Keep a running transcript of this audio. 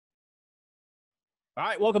All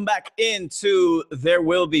right, welcome back into There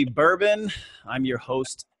Will Be Bourbon. I'm your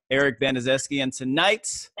host, Eric Baniszewski, and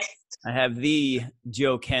tonight I have the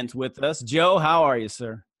Joe Kent with us. Joe, how are you,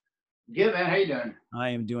 sir? Good, man. How you doing? I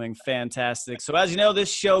am doing fantastic. So as you know, this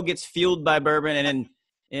show gets fueled by bourbon, and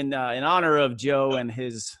in honor of Joe and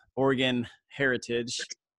his Oregon heritage,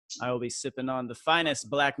 I will be sipping on the finest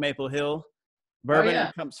Black Maple Hill bourbon. Oh, yeah.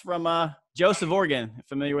 It comes from Joseph, Oregon.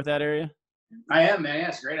 Familiar with that area? I am, man. Yeah,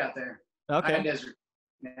 it's great out there. Okay. High desert.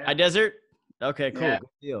 Yeah. High desert? Okay, cool. Yeah. Good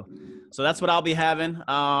deal. So that's what I'll be having.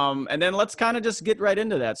 And then let's kind of just get right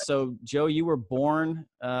into that. So, Joe, you were born.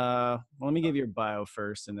 Well, let me give your bio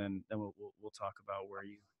first, and then we'll talk about where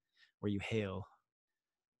you hail.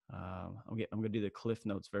 I'm gonna do the Cliff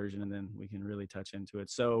Notes version, and then we can really touch into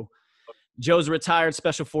it. So, Joe's a retired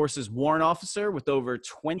Special Forces Warrant Officer with over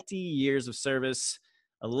 20 years of service,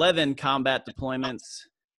 11 combat deployments.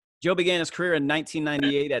 Joe began his career in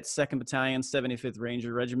 1998 at 2nd Battalion, 75th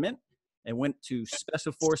Ranger Regiment, and went to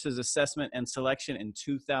Special Forces Assessment and Selection in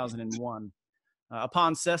 2001.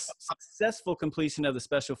 Upon successful completion of the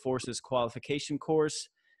Special Forces Qualification Course,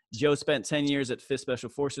 Joe spent 10 years at 5th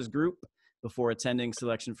Special Forces Group before attending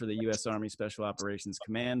selection for the U.S. Army Special Operations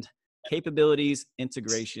Command Capabilities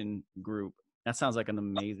Integration Group. That sounds like an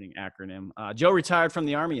amazing acronym. Joe retired from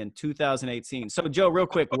the Army in 2018. So, Joe, real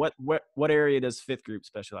quick, what area does 5th Group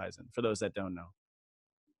specialize in, for those that don't know?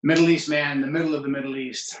 Middle East, man. The middle of the Middle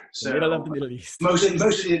East. So the middle of the Middle East. Most of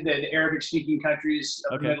the Arabic-speaking countries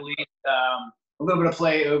of the Middle East. A little bit of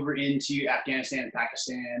play over into Afghanistan and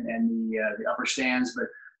Pakistan and the upper stands, but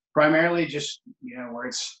primarily just where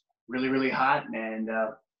it's really, really hot and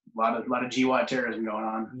a lot of GWAT terrorism going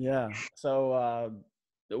on. Yeah. So.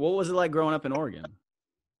 What was it like growing up in Oregon?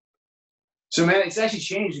 So, man, it's actually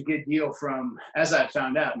changed a good deal from, as I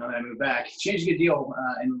found out now that I moved back, it changed a good deal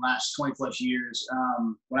in the last 20 plus years.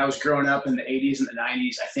 When I was growing up in the 80s and the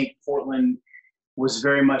 90s, I think Portland was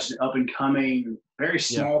very much an up and coming, very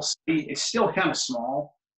small city. It's still kind of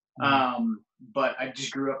small, but I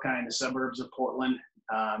just grew up kind of in the suburbs of Portland,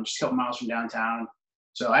 just a couple miles from downtown.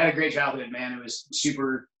 So I had a great childhood, man. It was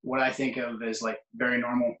super, what I think of as like very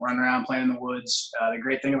normal, running around, playing in the woods. The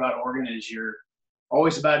great thing about Oregon is you're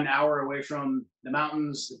always about an hour away from the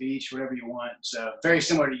mountains, the beach, whatever you want. So very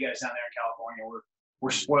similar to you guys down there in California.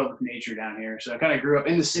 We're spoiled with nature down here. So I kind of grew up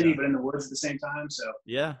in the city, but in the woods at the same time. So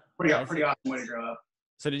pretty awesome way to grow up.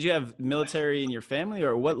 So did you have military in your family,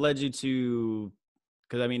 or what led you to,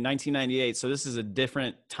 because I mean, 1998, so this is a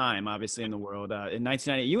different time, obviously, in the world. In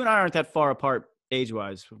 1998, you and I aren't that far apart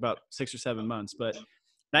age-wise, about 6 or 7 months, but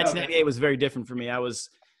 1998 was very different for me. I was,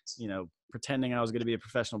 pretending I was going to be a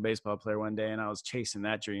professional baseball player one day, and I was chasing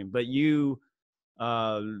that dream. But you,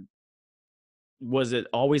 was it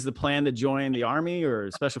always the plan to join the Army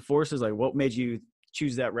or Special Forces? Like, what made you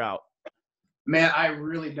choose that route? Man, I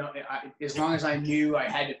really don't. As long as I knew I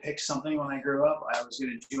had to pick something when I grew up, I was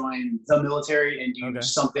going to join the military and do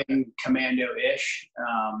something commando-ish.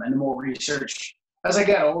 And the more research, as I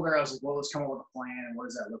got older, I was like, well, let's come up with a plan, and what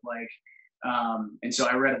does that look like? And so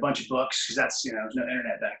I read a bunch of books, because that's, there was no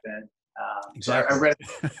internet back then. Exactly. So I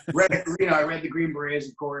read the Green Berets,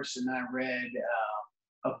 of course, and then I read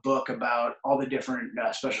a book about all the different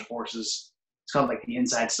special forces. It's called like the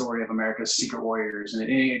Inside Story of America's Secret Warriors, and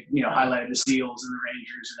it highlighted the SEALs and the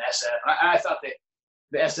Rangers and SF. I thought that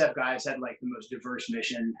the SF guys had like the most diverse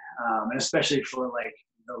mission, and especially for like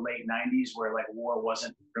the late 90s, where like war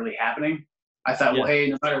wasn't really happening. I thought, well,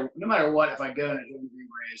 hey, no matter what, if I go and I join the Green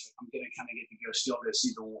Berets, I'm going to kind of get to still go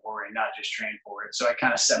see the war and not just train for it. So I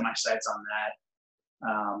kind of set my sights on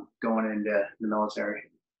that going into the military.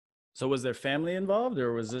 So was there family involved,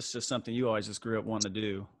 or was this just something you always just grew up wanting to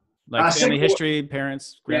do? Like family history,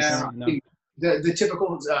 parents, grandparents? Yeah, the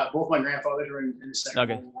typical, both my grandfathers were in the Second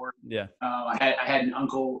World War. Yeah. I had an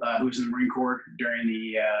uncle who was in the Marine Corps during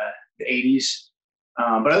the 80s.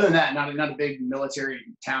 But other than that, not a big military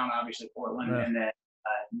town, obviously, Portland, and then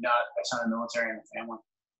not a ton of military in the family.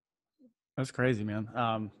 That's crazy,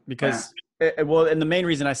 man. Because, and the main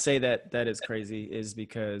reason I say that is crazy is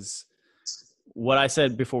because what I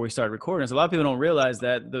said before we started recording is a lot of people don't realize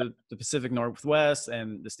that the Pacific Northwest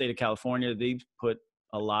and the state of California, they put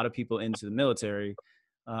a lot of people into the military,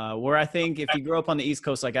 where I think if you grow up on the East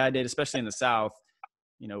Coast like I did, especially in the South,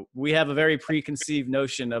 we have a very preconceived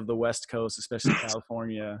notion of the West Coast, especially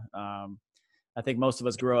California. I think most of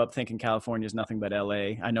us grow up thinking California is nothing but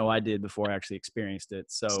LA. I know I did before I actually experienced it.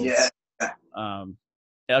 So,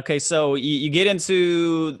 okay. So you get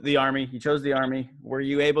into the Army, you chose the Army. Were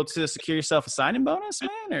you able to secure yourself a signing bonus,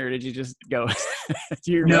 man? Or did you just go?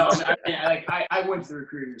 No, I went to the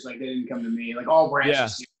recruiters. Like, they didn't come to me. Like, all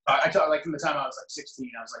branches I taught like from the time I was like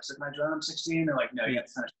 16. I was like, so can I join? I'm 16. They're like, no, you have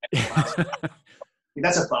to finish.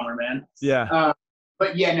 That's a bummer, man. Yeah.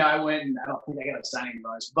 But yeah, no, I went and I don't think I got a signing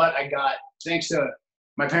bonus, but I got, thanks to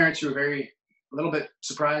my parents who were a little bit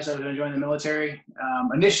surprised I was going to join the military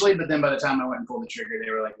initially, but then by the time I went and pulled the trigger, they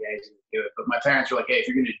were like, yeah, he's going to do it. But my parents were like, hey, if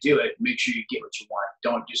you're going to do it, make sure you get what you want.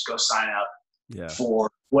 Don't just go sign up for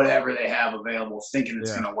whatever they have available thinking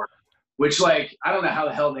it's going to work. Which, like, I don't know how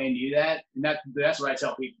the hell they knew that. And that's what I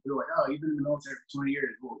tell people. People are like, oh, you've been in the military for 20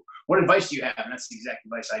 years. Well, what advice do you have? And that's the exact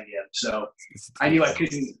advice I give. So I knew I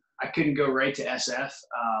couldn't go right to SF,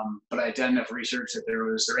 but I had done enough research that there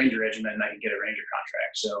was the Ranger Regiment and I could get a Ranger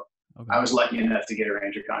contract. So I was lucky enough to get a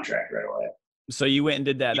Ranger contract right away. So you went and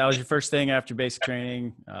did that. That was your first thing after basic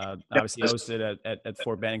training, obviously hosted at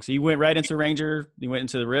Fort Benning. So you went right into Ranger. You went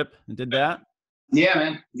into the RIP and did that? Yeah,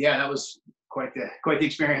 man. Yeah, that was quite the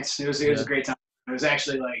experience. It was a great time. It was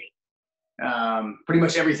actually like pretty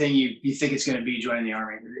much everything you think it's going to be joining the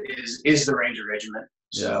Army is the Ranger Regiment.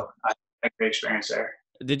 So I had a great experience there.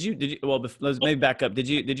 Did you? Well, let's maybe back up. Did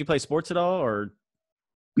you play sports at all, or?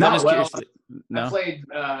 No, no.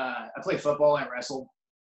 I played football. I wrestled.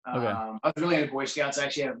 Okay. I was really into Boy Scouts. I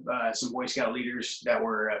actually have some Boy Scout leaders that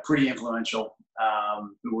were pretty influential,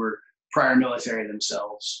 who were prior military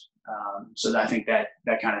themselves. So I think that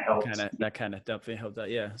kind of helped. That kind of definitely helped out.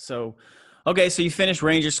 Yeah. So, okay. So you finished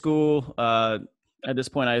Ranger school. At this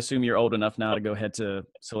point, I assume you're old enough now to go head to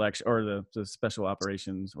selection or the special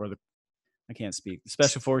operations or the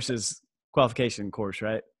Special Forces Qualification Course,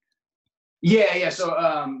 right? Yeah. So,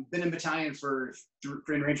 been in battalion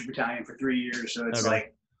in Ranger Battalion for 3 years. So it's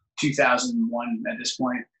like 2001 at this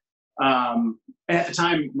point. And at the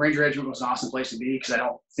time, Ranger Regiment was an awesome place to be because I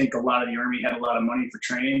don't think a lot of the Army had a lot of money for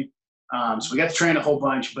training. So we got to train a whole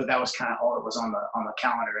bunch, but that was kind of all that was on the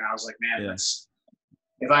calendar. And I was like, man,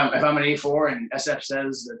 if I'm an A4 and SF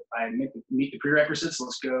says that I meet the prerequisites,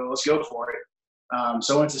 let's go for it.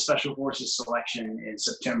 So I went to Special Forces selection in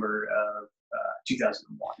September of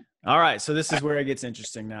 2001. All right. So this is where it gets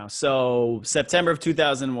interesting now. So September of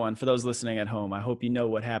 2001, for those listening at home, I hope you know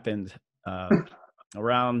what happened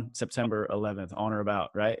around September 11th, on or about,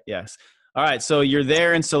 right? Yes. All right. So you're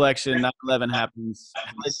there in selection. 9/11 happens.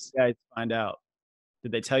 How did you guys find out?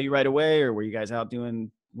 Did they tell you right away, or were you guys out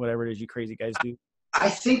doing whatever it is you crazy guys do? I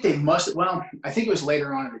think they must. Well, I think it was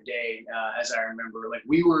later on in the day, as I remember. Like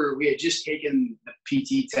we had just taken the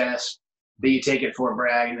PT test that you take at Fort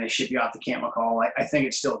Bragg, and they ship you off to Camp McCall. I think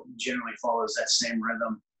it still generally follows that same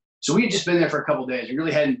rhythm. So we had just been there for a couple of days. We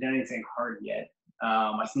really hadn't done anything hard yet.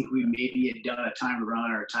 I think we maybe had done a timed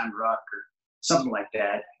run or a timed ruck or something like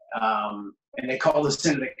that. And they called us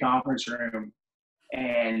into the conference room,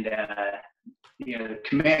 and the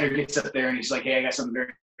commander gets up there and he's like, "Hey, I got something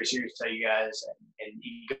very serious to tell you guys." And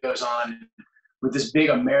he goes on with this big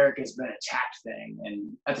America's been attacked thing.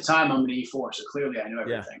 And at the time, I'm an E4, so clearly I knew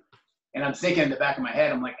everything. Yeah. And I'm thinking in the back of my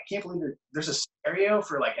head, I'm like, I can't believe there's a scenario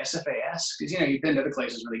for like SFAS, because you've been to other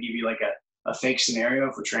places where they give you like a fake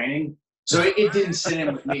scenario for training. So it didn't sit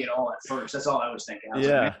in with me at all at first. That's all I was thinking. I was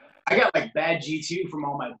like, I got like bad G2 from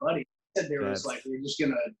all my buddies. There was like, we're just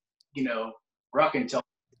gonna, ruck until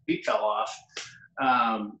the feet fell off.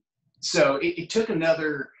 So it took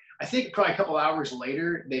another, I think probably a couple hours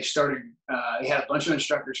later, they had a bunch of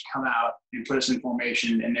instructors come out and put us in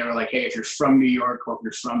formation. And they were like, hey, if you're from New York or if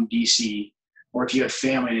you're from DC, or if you have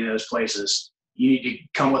family in those places, you need to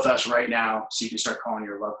come with us right now so you can start calling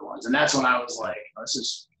your loved ones. And that's when I was like, oh, this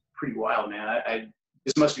is pretty wild, man.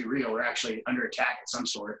 This must be real. We're actually under attack of some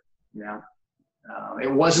sort,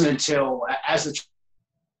 It wasn't until as the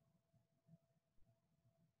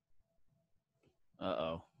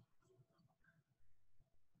Uh-oh.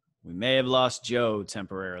 We may have lost Joe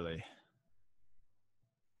temporarily.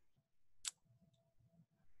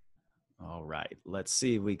 All right. Let's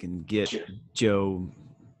see if we can get Joe.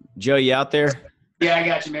 Joe, you out there? Yeah, I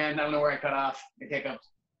got you, man. I don't know where I cut off.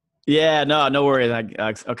 Yeah, no worries.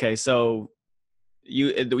 Okay, so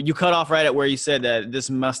you cut off right at where you said that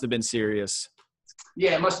this must have been serious.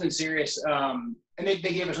 Yeah, it must have been serious. And they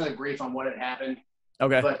gave us another brief on what had happened.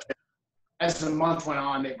 Okay. But as the month went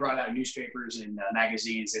on, they brought out newspapers and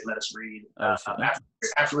magazines. They'd let us read.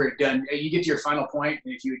 After we were done, you get to your final point,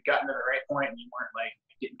 and if you had gotten to the right point and you weren't like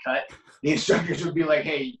getting cut, the instructors would be like,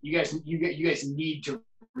 "Hey, you guys need to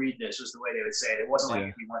read this." Was the way they would say it. It wasn't like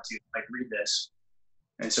if you want to read this.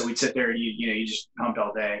 And so we'd sit there and you just pumped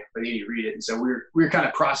all day, but then you read it. And so we were kind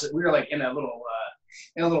of we were like in a little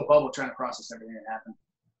bubble trying to process everything that happened.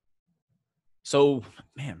 So,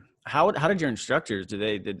 man, how did your instructors,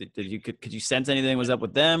 could you sense anything was up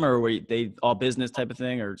with them, or were they all business type of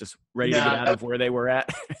thing, or just ready to get out of where they were at?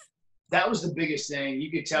 that was the biggest thing.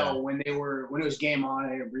 You could tell when it was game on,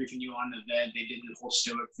 they were briefing you on the event. They did the whole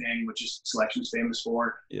stoic thing, which is selection's famous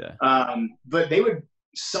for. Yeah. But they would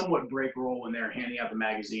somewhat break roll when they were handing out the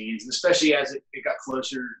magazines, and especially as it got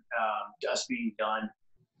closer to us being done.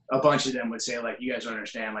 A bunch of them would say, like, you guys don't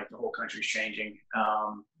understand, like, the whole country's changing.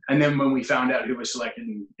 And then when we found out who was selected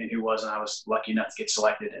and who wasn't, I was lucky enough to get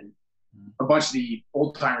selected. And a bunch of the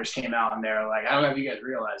old timers came out and they're like, I don't know if you guys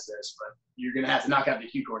realize this, but you're going to have to knock out the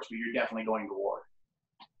Q course, but you're definitely going to war.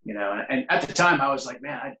 You know, and at the time I was like,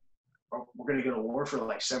 man, we're going to go to war for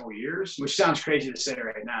like several years, which sounds crazy to say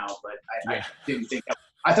right now, but I didn't think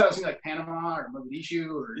I thought it was going to be like Panama or Mogadishu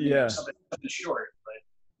or something short,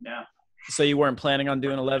 but no. So you weren't planning on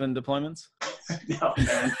doing 11 deployments? No,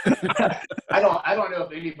 man. I don't know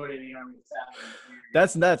if anybody in the Army is having.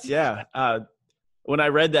 That's nuts. Yeah. When I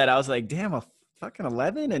read that, I was like, damn, a fucking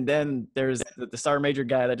 11. And then there's the Sergeant Major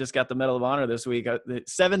guy that just got the Medal of Honor this week.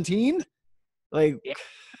 17? Like,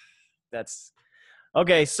 that's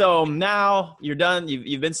okay. So now you're done.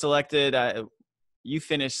 You've been selected. You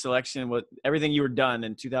finished selection with everything you were done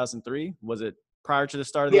in 2003. Was it prior to the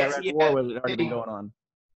start of the Iraq War, or was it already been going on?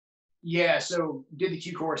 Yeah, so did the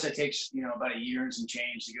Q course. That takes, about a year and some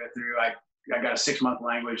change to go through. I got a 6-month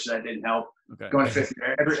language, so that didn't help. Okay. Going to fifth,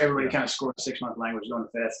 everybody kind of scored a 6-month language going to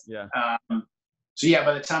fifth. Yeah. So yeah,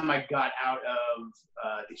 by the time I got out of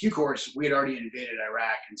the Q course, we had already invaded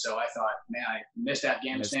Iraq, and so I thought, man, I missed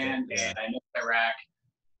Afghanistan and I missed Iraq.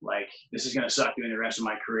 Like, this is gonna suck doing the rest of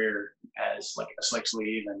my career as like a slick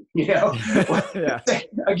sleeve, and again,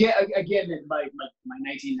 in my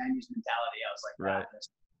 1990s mentality, I was like, right.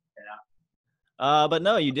 But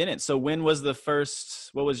no, you didn't. So what was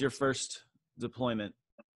your first deployment?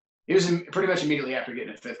 It was pretty much immediately after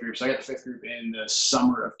getting the fifth group. So I got the fifth group in the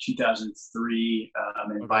summer of 2003.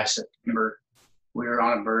 And by September, we were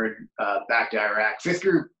on a bird back to Iraq. Fifth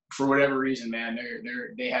group, for whatever reason, man,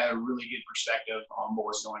 they had a really good perspective on what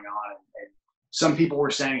was going on. And some people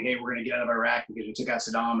were saying, hey, we're going to get out of Iraq because we took out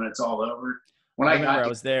Saddam and it's all over. When I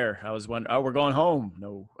was there, I was wondering, oh, we're going home.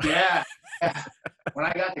 No. Yeah. When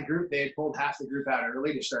I got the group, they had pulled half the group out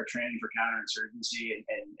early to start training for counterinsurgency and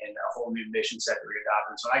a whole new mission set that we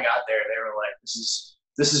adopted. So when I got there, they were like,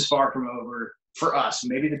 this is far from over for us.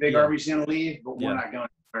 Maybe the big army's going to leave, but we're not going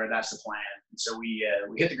anywhere. That's the plan. And so we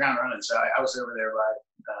hit the ground running. So I was over there by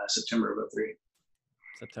September of 03.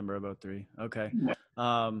 September of 03. Okay.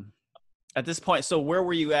 Yeah. At this point, so where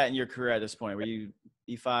were you at in your career at this point? Were you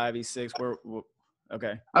E5, E6? Where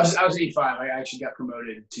okay. I was E5. I actually got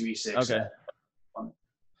promoted to E6. Okay.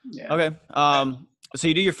 Okay. So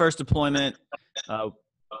you do your first deployment.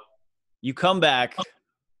 You come back.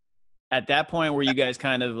 At that point, were you guys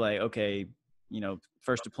kind of like, okay,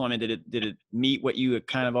 first deployment, did it meet what you had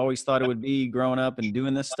kind of always thought it would be growing up and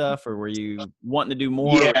doing this stuff, or were you wanting to do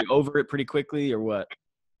more? Yeah. Were you over it pretty quickly, or what?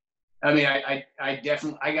 I mean, I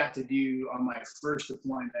definitely got to do on my first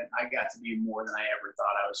deployment. I got to do more than I ever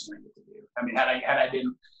thought I was going to do. I mean, had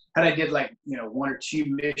I did like 1 or 2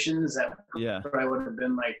 missions, that probably would have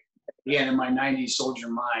been like, again, in my 90s soldier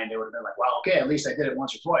mind, it would have been like, wow, okay, at least I did it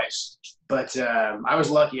once or twice. But I was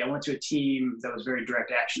lucky. I went to a team that was very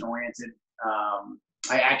direct action oriented.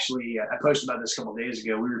 I posted about this a couple of days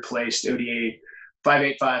ago. We replaced ODA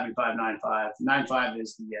 585 and 595. 95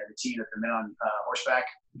 is the team that the men on horseback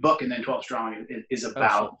book, and then 12 strong is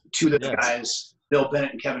about 2 of the guys, Bill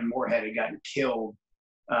Bennett and Kevin Moorhead, had gotten killed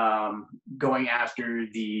going after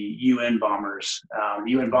the UN bombers.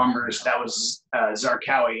 The UN bombers, that was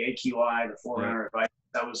Zarqawi, AQI, the forerunner of ISIS.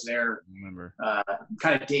 That was their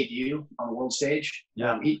kind of debut on the world stage.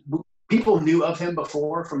 Yeah. People knew of him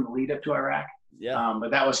before from the lead up to Iraq. Yeah.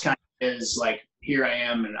 But that was kind of his, like, here I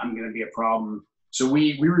am and I'm going to be a problem. So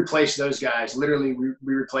we replaced those guys. Literally, we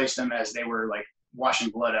replaced them as they were like washing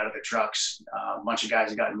blood out of their trucks. A bunch of guys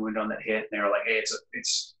had gotten wounded on that hit, and they were like, "Hey,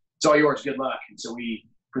 it's all yours. Good luck." And so we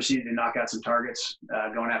proceeded to knock out some targets,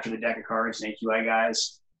 going after the deck of cards and AQI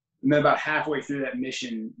guys. And then about halfway through that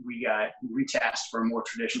mission, we got retasked for a more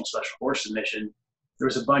traditional Special Forces mission. There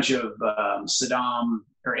was a bunch of Saddam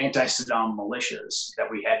or anti-Saddam militias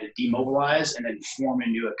that we had to demobilize and then form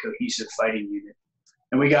into a cohesive fighting unit.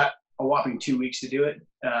 And we got a whopping 2 weeks to do it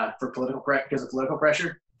because of political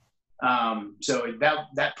pressure. So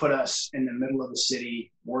that put us in the middle of the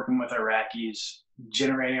city, working with Iraqis,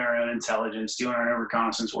 generating our own intelligence, doing our own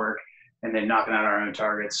reconnaissance work, and then knocking out our own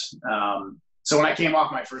targets. So when I came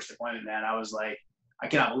off my first deployment, man, I was like, I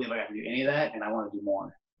cannot believe I got to do any of that, and I want to do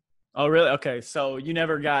more. Oh, really? Okay. So you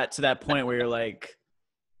never got to that point where you're like,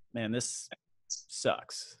 man, this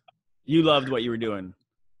sucks. You loved what you were doing.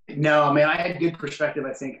 No, man, I had good perspective,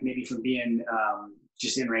 I think, maybe from being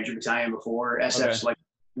just in Ranger Battalion before. SF's like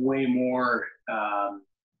way more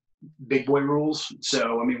big boy rules.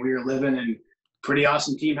 So, I mean, we were living in pretty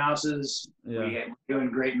awesome team houses. We were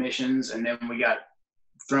doing great missions. And then we got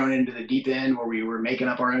thrown into the deep end where we were making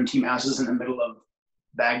up our own team houses in the middle of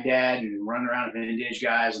Baghdad and running around with vintage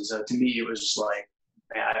guys. And so to me, it was just like,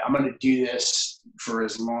 man, I'm going to do this for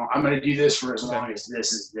as long. I'm going to do this for as long as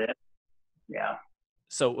this is this. Yeah.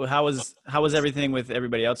 So how was everything with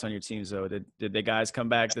everybody else on your teams though? Did the guys come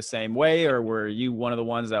back the same way, or were you one of the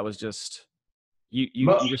ones that was just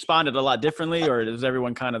you responded a lot differently, or was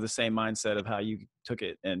everyone kind of the same mindset of how you took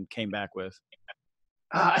it and came back with?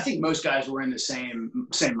 I think most guys were in the same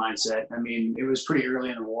mindset. I mean, it was pretty early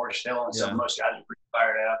in the war still, and so most guys were pretty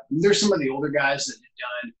fired up. There's some of the older guys that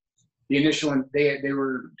had done the initial, and they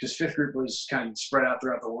were, because fifth group was kind of spread out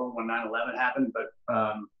throughout the world when 9/11 happened, but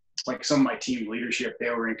like some of my team leadership,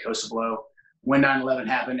 they were in Kosovo when 9/11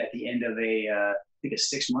 happened at the end of I think a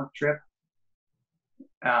 6-month trip.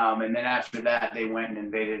 And then after that, they went and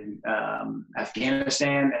invaded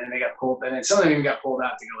Afghanistan, and then they got pulled, and then some of them even got pulled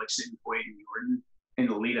out to go like sit in Kuwait and Jordan in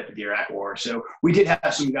the lead up to the Iraq War. So we did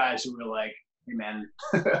have some guys who were like, hey man,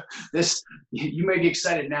 this, you may be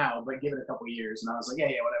excited now, but give it a couple of years. And I was like, yeah,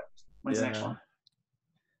 whatever. When's the next one?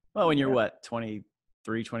 Well, when you're what,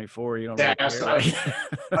 23, 24, you don't really care, right?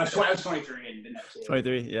 I was 23 and didn't have to.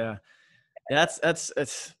 23, yeah. That's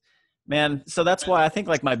man. So that's why I think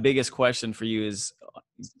like my biggest question for you is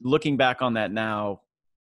looking back on that now.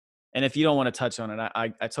 And if you don't want to touch on it,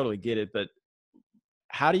 I totally get it. But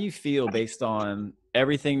how do you feel based on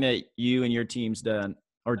everything that you and your team's done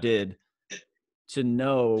or did to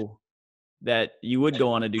know that you would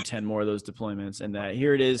go on to do 10 more of those deployments, and that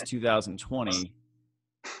here it is 2020,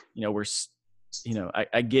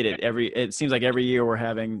 I get it. It seems like every year we're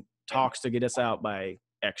having talks to get us out by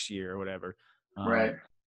X year or whatever. Right.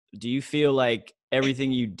 Do you feel like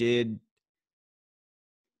everything you did,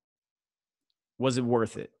 was it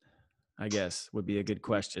worth it? I guess would be a good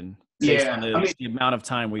question based on the amount of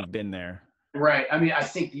time we've been there. Right. I mean, I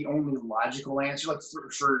think the only logical answer, like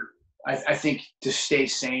I think to stay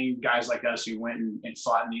sane, guys like us who went and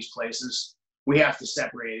fought in these places, we have to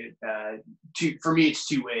separate it. For me, it's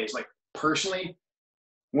two ways. Like personally,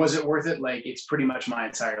 was it worth it? Like it's pretty much my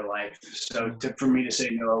entire life. So for me to say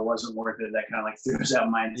no, it wasn't worth it, that kind of like throws out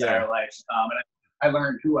my entire life. And I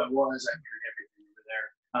learned who I was. I learned everything over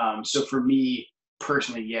there. So for me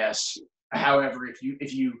personally, yes. However, if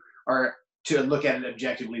you are to look at it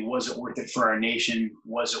objectively, was it worth it for our nation?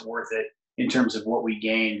 Was it worth it in terms of what we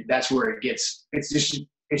gained? That's where it's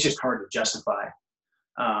just hard to justify.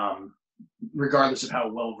 Regardless of how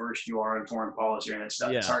well versed you are in foreign policy and that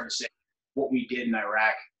stuff, it's hard to say what we did in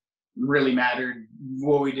Iraq really mattered.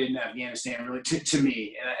 What we did in Afghanistan really to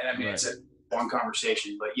me, and I mean it's a long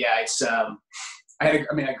conversation, but it's I had a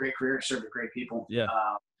great career, served with great people.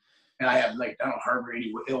 And I don't harbor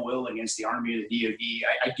any ill will against the Army or the DoD.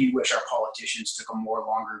 I do wish our politicians took a more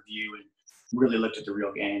longer view and really looked at the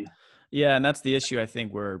real gain. Yeah, and that's the issue, I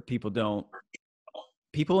think, where people don't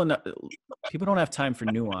have time for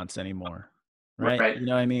nuance anymore, right? You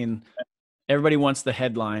know what I mean? Everybody wants the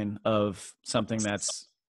headline of something that's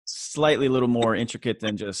slightly a little more intricate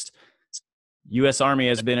than just U.S. Army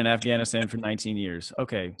has been in Afghanistan for 19 years.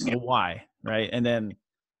 Okay, well, why, right? And then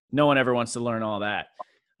no one ever wants to learn all that.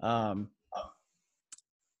 Let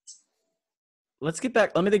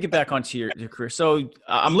me get back onto your career. So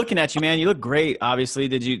I'm looking at you, man. You look great. Obviously,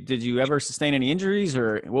 did you ever sustain any injuries,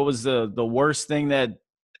 or what was the worst thing that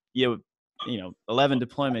 11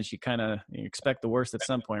 deployments? You kind of expect the worst at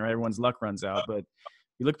some point, right? Everyone's luck runs out, but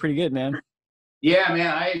you look pretty good, man. Yeah, man.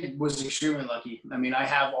 I was extremely lucky. I mean, I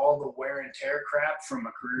have all the wear and tear crap from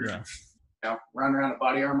a career, running around with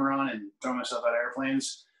body armor on and throwing myself out of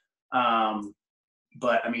airplanes.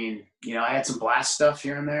 But I mean, I had some blast stuff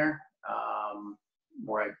here and there,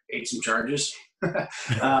 where I ate some charges,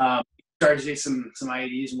 ate some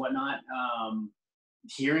IEDs and whatnot.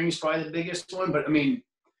 Hearing is probably the biggest one, but I mean,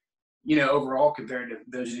 overall compared to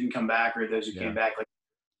those who didn't come back or those who came back,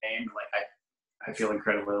 I feel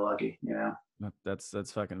incredibly lucky,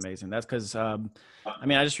 That's fucking amazing. That's because, I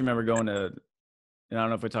just remember going to, and I don't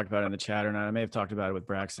know if we talked about it in the chat or not. I may have talked about it with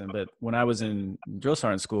Braxton, but when I was in drill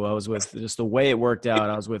sergeant school, I was with, just the way it worked out,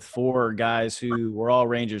 I was with 4 guys who were all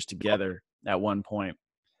Rangers together at one point.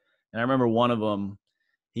 And I remember one of them,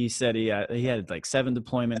 he said he had like 7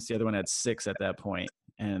 deployments. The other one had 6 at that point.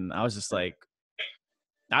 And I was just like,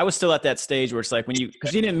 I was still at that stage where it's like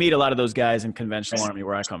because you didn't meet a lot of those guys in conventional Army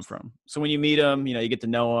where I come from. So when you meet them, you get to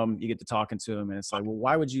know them, you get to talking to them, and it's like, well,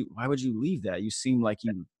 why would you leave that? You seem like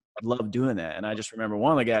you love doing that. And I just remember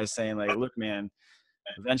one of the guys saying like, look, man,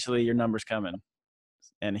 eventually your number's coming.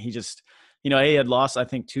 And he just, he had lost, I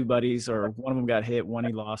think, 2 buddies, or one of them got hit. One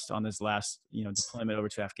he lost on his last, deployment over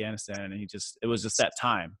to Afghanistan. And it was just that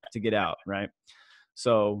time to get out. Right.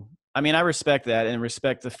 So, I mean, I respect that, and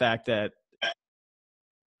respect the fact that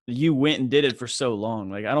you went and did it for so long.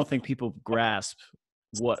 Like, I don't think people grasp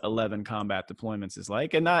what 11 combat deployments is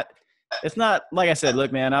like. And it's not, like I said,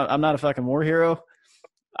 look, man, I'm not a fucking war hero.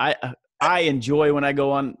 I enjoy when I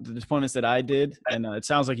go on the deployments that I did, and it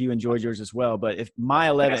sounds like you enjoyed yours as well. But if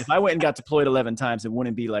I went and got deployed 11 times, it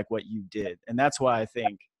wouldn't be like what you did. And that's why I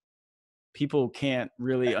think people can't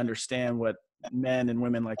really understand what men and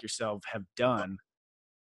women like yourself have done.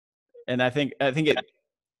 And I think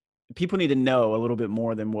people need to know a little bit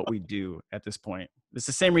more than what we do at this point. It's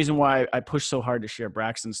the same reason why I push so hard to share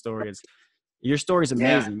Braxton's story. Your story is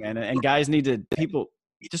amazing, man. And guys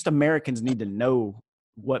just Americans need to know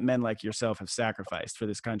what men like yourself have sacrificed for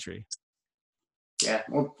this country. Yeah.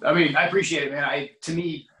 Well, I mean, I appreciate it, man. To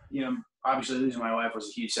me, obviously losing my wife was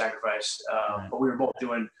a huge sacrifice, but we were both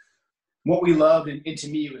doing what we loved. And to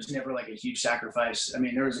me, it was never like a huge sacrifice. I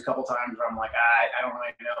mean, there was a couple times where I'm like, I don't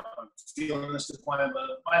really know if I'm feeling this deployment, but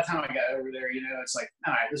by the time I got over there, it's like,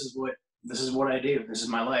 all right, this is what I do. This is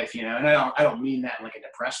my life, and I don't mean that in like a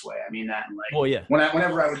depressed way. I mean that in like, well, yeah.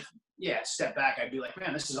 Whenever I would, step back, I'd be like,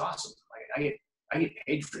 man, this is awesome. Like I get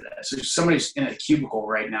paid for this. There's somebody's in a cubicle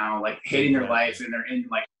right now, like hating their life, and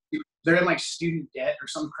they're in like student debt or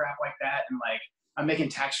some crap like that. And like, I'm making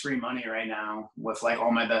tax-free money right now with like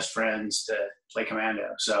all my best friends to play commando.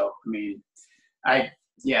 So, I mean,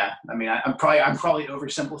 I'm probably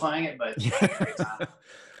oversimplifying it, but it's a great time.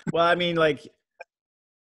 Well, I mean, like,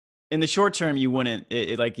 in the short term, you wouldn't,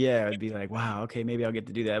 it'd be like, wow, okay, maybe I'll get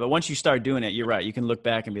to do that. But once you start doing it, you're right. You can look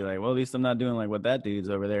back and be like, well, at least I'm not doing like what that dude's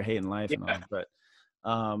over there hating life and all. But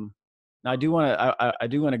now I do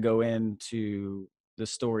want to go into the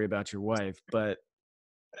story about your wife, but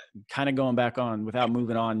kind of going back on without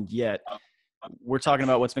moving on yet, we're talking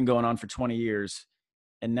about what's been going on for 20 years.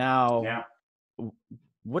 And now,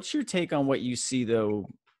 what's your take on what you see though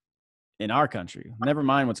in our country? Never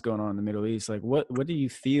mind what's going on in the Middle East. Like, what do you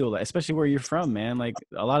feel, especially where you're from, man? Like,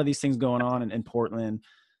 a lot of these things going on in Portland,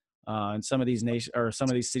 and some of these some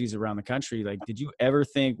of these cities around the country. Like, did you ever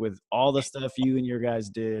think with all the stuff you and your guys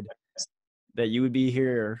did that you would be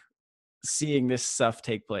here seeing this stuff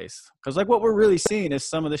take place? Because like what we're really seeing is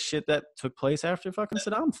some of the shit that took place after fucking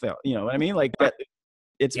Saddam fell. You know what I mean? Like that,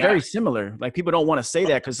 it's very similar. Like people don't want to say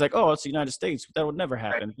that because like, oh, it's the United States. That would never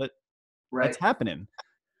happen, but it's happening.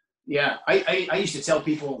 Yeah, I used to tell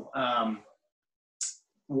people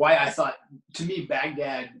why I thought, to me,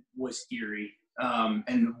 Baghdad was eerie,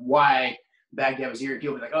 and why Baghdad was eerie.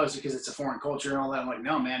 People be like, oh, it's because it's a foreign culture and all that. I'm like,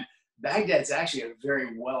 no, man, Baghdad's actually a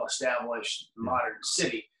very well-established modern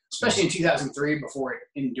city, especially in 2003 before it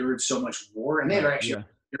endured so much war, and they had actually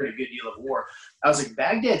endured a good deal of war. I was like,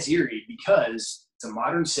 Baghdad's eerie because it's a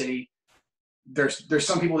modern city. There's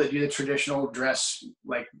some people that do the traditional dress,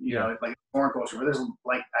 like, you know, like foreign culture, but there's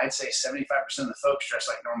like, I'd say 75% of the folks dress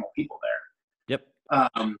like normal people there. Yep.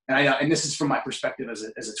 And this is from my perspective as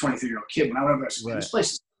a 23-year-old kid. When I went over there, this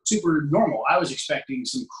place is super normal. I was expecting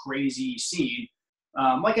some crazy scene,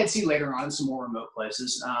 like I'd see later on in some more remote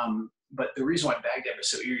places. But the reason why Baghdad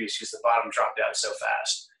was so eerie is because the bottom dropped out so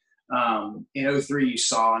fast. In 2003, you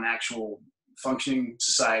saw an actual functioning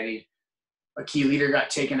society. A key leader got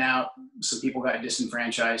taken out. Some people got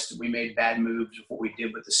disenfranchised. We made bad moves with what we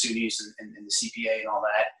did with the Sunnis and the CPA and all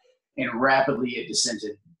that. And rapidly it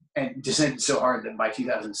descended so hard that by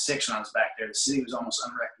 2006, when I was back there, the city was almost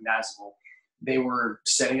unrecognizable. They were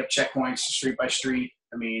setting up checkpoints street by street.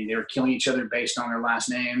 I mean, they were killing each other based on their last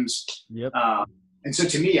names. Yep. And so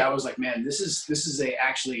to me, I was like, man, this is a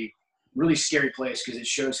actually really scary place because it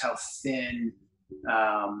shows how thin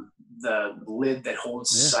the lid that holds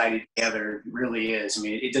society together really is. I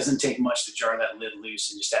mean, it doesn't take much to jar that lid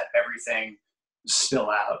loose and just have everything spill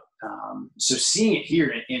out. So seeing it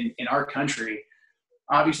here in our country,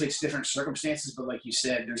 obviously it's different circumstances, but like you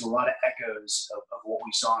said, there's a lot of echoes of what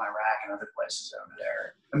we saw in Iraq and other places over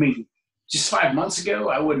there. I mean, just 5 months ago,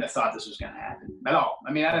 I wouldn't have thought this was going to happen at all.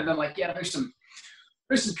 I mean, I'd have been like, yeah, there's some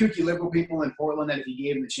kooky liberal people in Portland that if you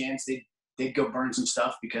gave them the chance, they'd go burn some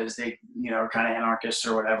stuff because they, you know, are kind of anarchists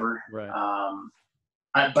or whatever. Right.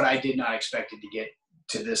 But I did not expect it to get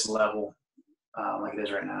to this level like it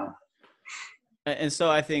is right now. And so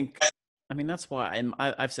I think, I mean, that's why, and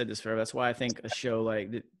I've said this forever, that's why I think a show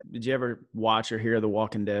like, did you ever watch or hear The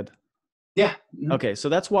Walking Dead? Yeah. Mm-hmm. Okay. So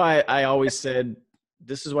that's why I always said,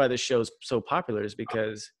 this is why this show's so popular, is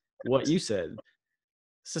because what you said,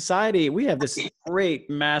 society, we have this great,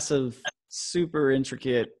 massive, super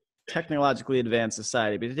intricate, technologically advanced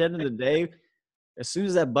society, but at the end of the day, as soon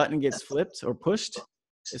as that button gets flipped or pushed,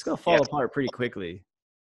 it's going to fall apart pretty quickly.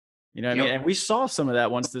 You know what I mean? And we saw some of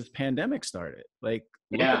that once this pandemic started. Like,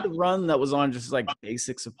 look at the run that was on just like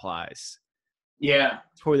basic supplies. Yeah.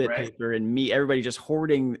 Toilet paper and meat, everybody just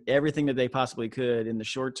hoarding everything that they possibly could in the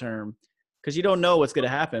short term, because you don't know what's going to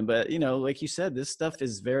happen. But, you know, like you said, this stuff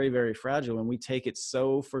is very, very fragile, and we take it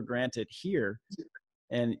so for granted here.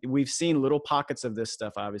 And we've seen little pockets of this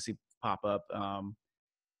stuff obviously pop up.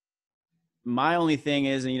 My only thing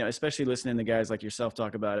is, and, you know, especially listening to guys like yourself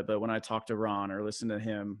talk about it, but when I talk to Ron or listen to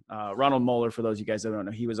him, Ronald Moeller, for those of you guys that don't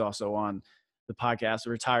know, he was also on the podcast, a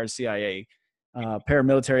retired CIA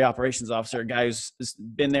paramilitary operations officer, a guy who's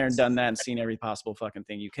been there and done that and seen every possible fucking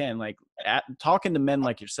thing you can. Like, talking to men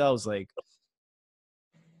like yourselves, like,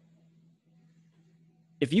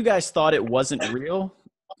 if you guys thought it wasn't real,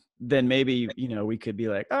 then maybe, you know, we could be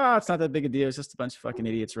like, oh, it's not that big a deal. It's just a bunch of fucking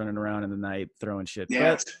idiots running around in the night throwing shit.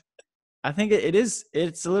 Yeah. But I think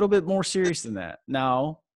it's a little bit more serious than that.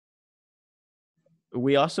 Now,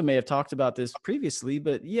 we also may have talked about this previously,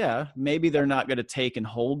 but yeah, maybe they're not going to take and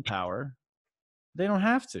hold power. They don't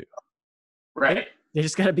have to. Right. They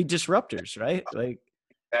just got to be disruptors, right? Like,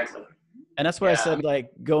 exactly. And that's why I said,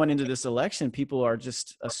 like, going into this election, people are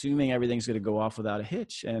just assuming everything's going to go off without a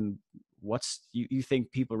hitch. And you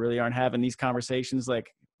think people really aren't having these conversations?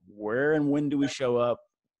 Like, where and when do we show up?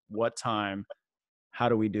 What time? How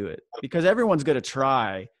do we do it? Because everyone's going to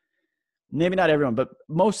try. Maybe not everyone, but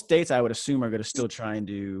most states, I would assume, are going to still try and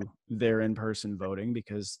do their in-person voting,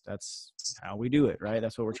 because that's how we do it, right?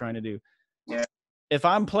 That's what we're trying to do. Yeah. If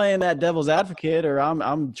I'm playing that devil's advocate, or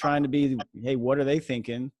I'm trying to be, hey, what are they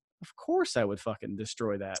thinking? Of course I would fucking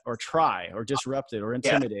destroy that, or try, or disrupt it, or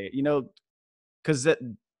intimidate, you know, because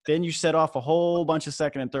then you set off a whole bunch of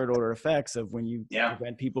second and third order effects of when you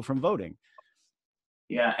prevent people from voting.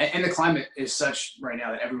 Yeah. And the climate is such right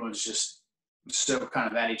now that everyone's just so kind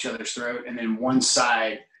of at each other's throat. And then one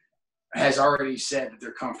side has already said that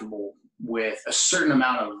they're comfortable with a certain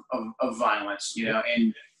amount of violence, you know,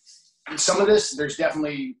 and some of this, there's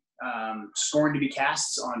definitely scorn to be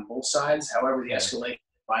cast on both sides. However, the escalation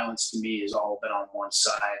of violence to me has all been on one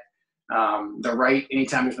side. The right,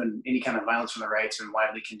 anytime there's been any kind of violence from the right, it's been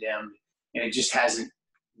widely condemned, and it just hasn't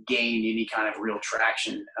gained any kind of real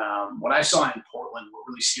traction. What I saw in Portland, what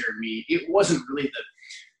really scared me, it wasn't really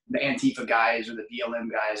the Antifa guys or the BLM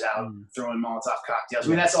guys out throwing Molotov cocktails. I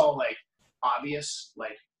mean, that's all like obvious.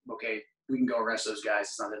 Like, okay, we can go arrest those guys.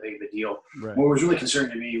 It's not that big of a deal. Right. What was really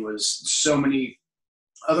concerning to me was so many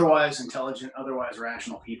otherwise intelligent, otherwise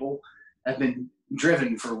rational people have been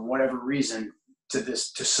driven for whatever reason to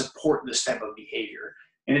support this type of behavior.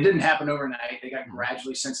 And it didn't happen overnight. They got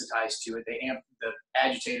gradually sensitized to it. They amped the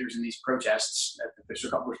agitators in these protests, if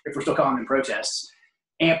we're still calling them protests,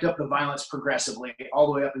 amped up the violence progressively all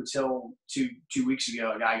the way up until two weeks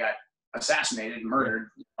ago. A guy got assassinated, murdered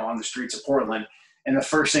on the streets of Portland. And the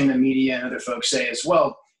first thing the media and other folks say is,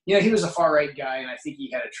 well, you know, he was a far right guy, and I think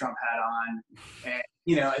he had a Trump hat on. And,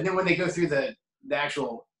 you know, and then when they go through the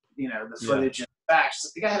actual, you know, the footage and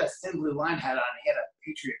facts, the guy had a thin blue line hat on. He had a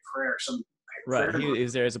Patriot Prayer, some right. He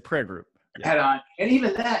is there as a prayer group. Hat on. And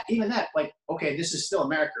even that, like, okay, this is still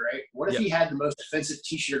America, right? What if he had the most offensive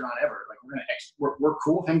T-shirt on ever? Like, we're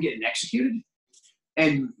cool with him getting executed.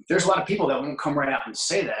 And there's a lot of people that won't come right out and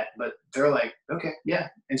say that, but they're like, okay, yeah.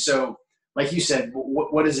 And so, like you said,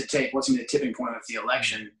 what does it take? What's the tipping point of the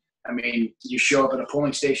election? I mean, you show up at a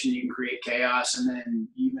polling station, you can create chaos, and then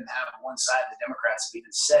you even have one side, the Democrats have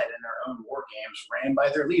even said in their own war games, ran by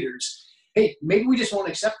their leaders, hey, maybe we just won't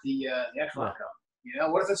accept the actual outcome. You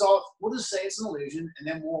know, what if we'll just say it's an illusion, and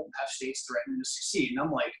then we'll have states threatening to succeed. And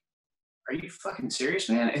I'm like, are you fucking serious,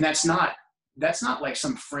 man? And that's not like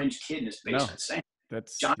some fringe kid in his basement saying.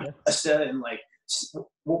 That's John Costa and like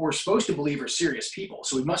what we're supposed to believe are serious people.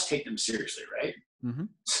 So we must take them seriously, right? Mm-hmm.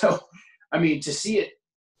 So, I mean, to see it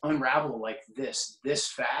unravel like this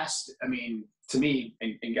fast, I mean, to me,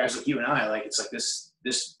 and guys like you and I, like, it's like this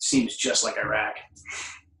seems just like Iraq.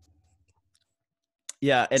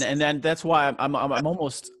 Yeah, and then that's why I'm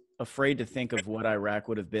almost afraid to think of what Iraq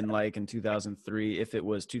would have been like in 2003 if it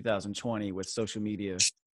was 2020 with social media.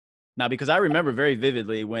 Now, because I remember very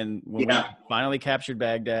vividly when we finally captured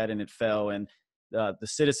Baghdad and it fell, and the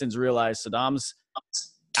citizens realized Saddam's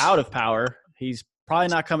out of power. He's probably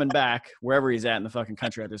not coming back wherever he's at in the fucking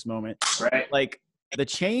country at this moment. Right. Like, the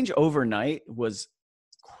change overnight was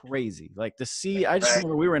crazy. Like, I just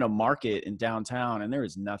remember we were in a market in downtown and there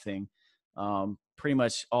was nothing. Pretty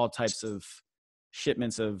much all types of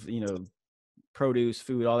shipments of, you know, produce,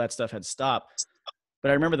 food, all that stuff had stopped.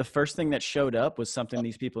 But I remember the first thing that showed up was something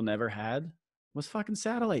these people never had, was fucking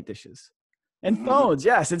satellite dishes. And phones,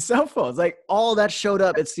 yes, and cell phones. Like all that showed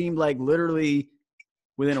up, it seemed like literally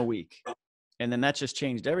within a week. And then that just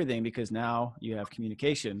changed everything because now you have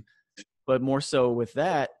communication. But more so with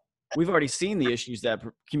that, we've already seen the issues that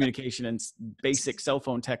communication and basic cell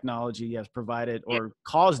phone technology has provided or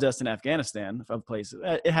caused us in Afghanistan of places.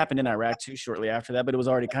 It happened in Iraq too shortly after that, but it was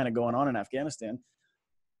already kind of going on in Afghanistan.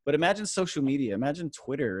 But imagine social media, imagine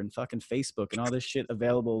Twitter and fucking Facebook and all this shit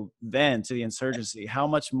available then to the insurgency. How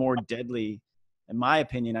much more deadly, in my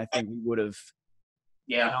opinion, I think we would have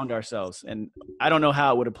found ourselves. And I don't know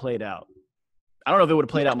how it would have played out. I don't know if it would have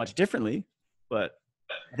played out much differently, but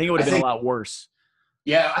I think it would have been a lot worse.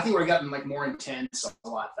 Yeah, I think we're gotten like more intense a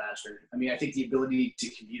lot faster. I mean, I think the ability to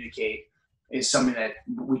communicate is something that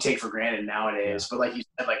we take for granted nowadays. But like you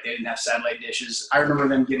said, like they didn't have satellite dishes. I remember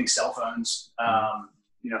them getting cell phones,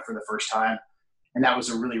 for the first time. And that was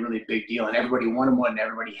a really, really big deal. And everybody wanted one and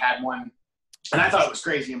everybody had one. And I thought it was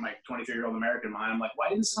crazy in my 23-year-old American mind. I'm like, why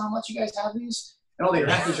didn't someone let you guys have these? And all the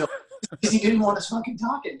Iraqis are like, because he didn't want us fucking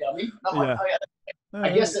talking, dummy. And I'm like, oh yeah. I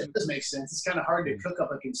guess that does make sense. It's kind of hard to cook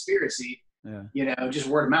up a conspiracy, just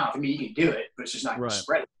word of mouth. I mean, you can do it, but it's just not going to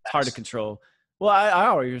spread. It's hard to control. Well, I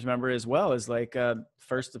always remember as well as like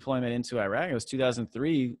first deployment into Iraq. It was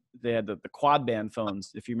 2003. They had the quad band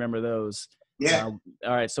phones, if you remember those. Yeah. All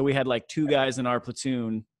right. So we had like 2 guys in our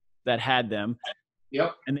platoon that had them.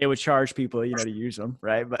 Yep. And they would charge people, to use them,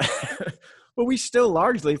 right? But but we still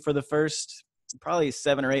largely for the first probably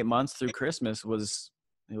 7 or 8 months through Christmas it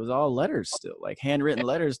was all letters still, like handwritten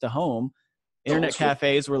letters to home. Internet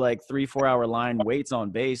cafes were like 3-4 hour line waits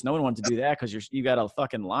on base. No one wanted to do that because you got a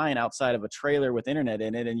fucking line outside of a trailer with internet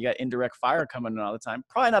in it, and you got indirect fire coming in all the time.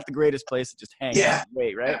 Probably not the greatest place to just hang out and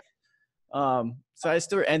wait, right? So I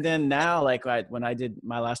still, and then now, like when I did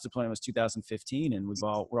my last deployment was 2015, and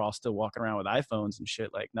we're all still walking around with iPhones and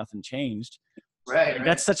shit, like nothing changed. Right.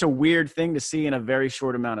 That's such a weird thing to see in a very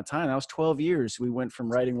short amount of time. That was 12 years. We went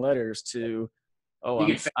from writing letters to,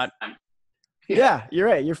 yeah, you're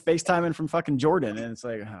right. You're FaceTiming from fucking Jordan. And it's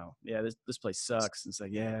like, oh, yeah, this place sucks. And it's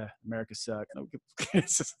like, yeah, America sucks.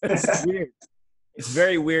 It's weird. It's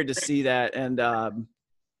very weird to see that. And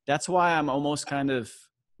that's why I'm almost kind of,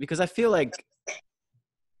 because I feel like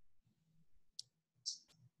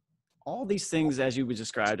all these things, as you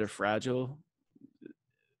described, are fragile.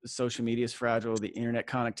 Social media is fragile. The internet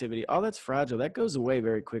connectivity, all that's fragile. That goes away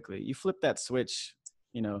very quickly. You flip that switch,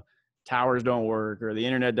 towers don't work or the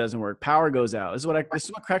internet doesn't work. Power goes out. This is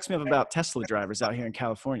what cracks me up about Tesla drivers out here in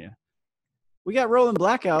California. We got rolling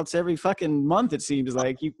blackouts every fucking month. It seems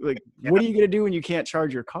like what are you going to do when you can't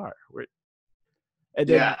charge your car? And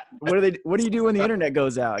then what do you do when the internet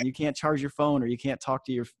goes out and you can't charge your phone or you can't talk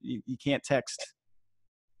to you can't text?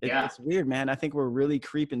 It's weird, man. I think we're really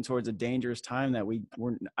creeping towards a dangerous time that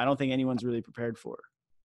I don't think anyone's really prepared for.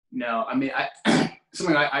 No, I mean,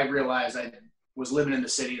 something I realized, I was living in the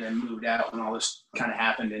city and then moved out when all this kind of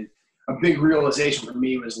happened. And a big realization for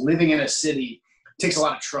me was living in a city takes a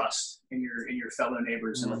lot of trust in your fellow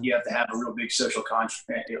neighbors. And you have to have a real big social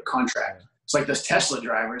contract. It's like those Tesla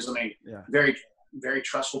drivers. I mean, very, very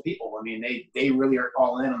trustful people. I mean, they really are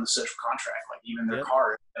all in on the social contract. Like even their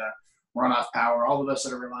car run off power. All of us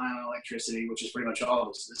that are relying on electricity, which is pretty much all of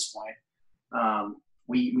us at this point,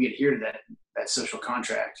 we adhere to that social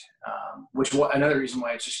contract, another reason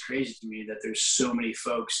why it's just crazy to me that there's so many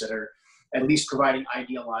folks that are at least providing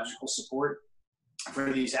ideological support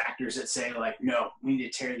for these actors that say like, no, we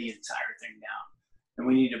need to tear the entire thing down and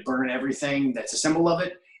we need to burn everything that's a symbol of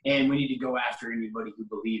it. And we need to go after anybody who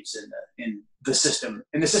believes in the system.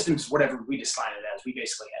 And the system's whatever we define it as. We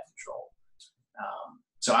basically have control.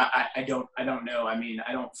 So I don't know. I mean,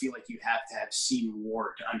 I don't feel like you have to have seen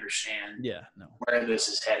war to understand where this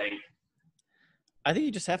is heading. I think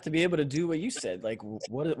you just have to be able to do what you said. Like,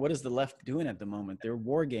 what is the left doing at the moment? They're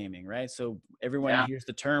wargaming, right? So everyone hears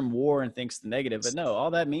the term war and thinks the negative, but no,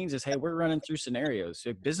 all that means is, hey, we're running through scenarios.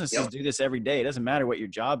 So businesses do this every day. It doesn't matter what your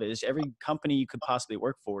job is. Every company you could possibly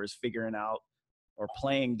work for is figuring out or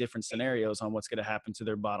playing different scenarios on what's going to happen to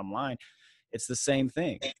their bottom line. It's the same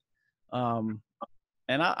thing.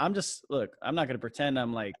 And I'm not going to pretend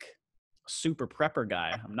I'm like super prepper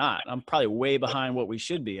guy. I'm not. I'm probably way behind what we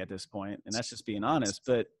should be at this point, and that's just being honest.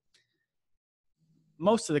 But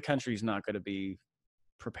most of the country's not going to be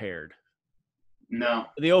prepared. No.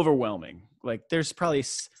 The overwhelming. Like there's probably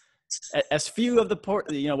as few of the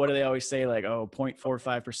what do they always say? Like,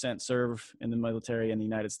 0.45% serve in the military in the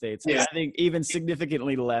United States. Yeah. I think even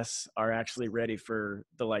significantly less are actually ready for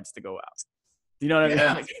the lights to go out. You know what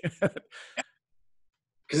I mean?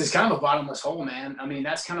 Because it's kind of a bottomless hole, man. I mean,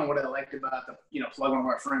 that's kind of what I liked about plug one of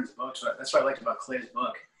our friends' books. That's what I liked about Clay's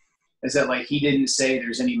book. is that like he didn't say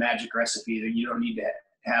there's any magic recipe that you don't need to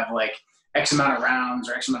have like X amount of rounds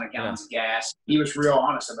or X amount of gallons of gas. He was real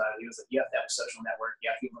honest about it. He was like, you have to have a social network. You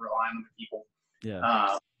have to be able to rely on other people.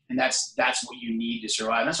 Yeah. And that's what you need to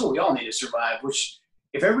survive. And that's what we all need to survive, which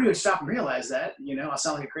if everybody would stop and realize that, you know, I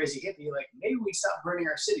sound like a crazy hippie, like maybe we stop burning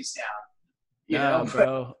our cities down. You know,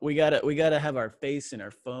 bro, we gotta have our face in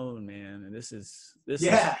our phone, man. And this is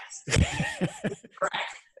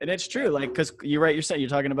and it's true, like, because you're right. You're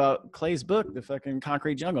talking about Clay's book, The Fucking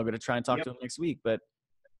Concrete Jungle. I'm gonna try and talk to him next week, but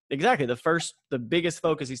exactly the biggest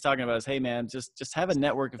focus he's talking about is, hey, man, just have a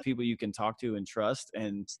network of people you can talk to and trust,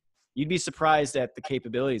 and you'd be surprised at the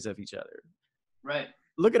capabilities of each other. Right.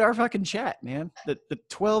 Look at our fucking chat, man. The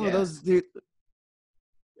 12 of those, dude,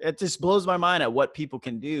 it just blows my mind at what people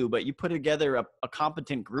can do. But you put together a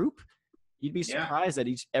competent group, you'd be surprised at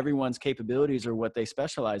everyone's capabilities or what they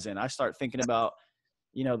specialize in. I start thinking about,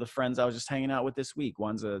 you know, the friends I was just hanging out with this week.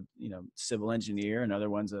 One's a, you know, civil engineer, another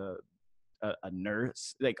one's a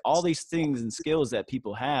nurse. Like all these things and skills that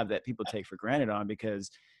people have that people take for granted on, because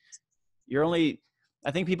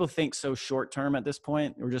I think people think so short term at this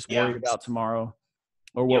point. We're just worried about tomorrow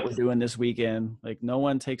or what we're doing this weekend. Like no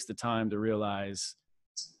one takes the time to realize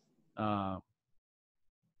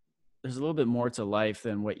there's a little bit more to life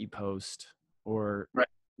than what you post or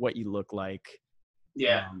what you look like.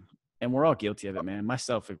 Yeah. And we're all guilty of it, man,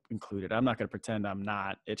 myself included. I'm not going to pretend I'm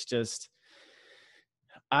not. It's just,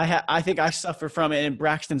 I think I suffer from it. And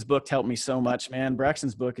Braxton's book helped me so much, man.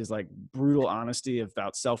 Braxton's book is like brutal honesty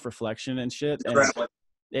about self-reflection and shit. And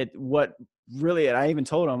I even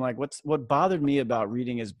told him, like, what bothered me about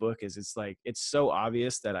reading his book is it's like, it's so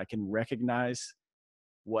obvious that I can recognize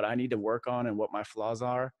what I need to work on and what my flaws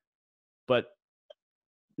are, but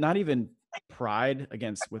not even pride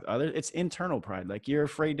with others. It's internal pride. Like you're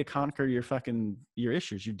afraid to conquer your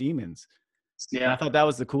issues, your demons. Yeah. And I thought that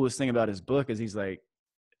was the coolest thing about his book is he's like,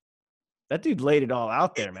 that dude laid it all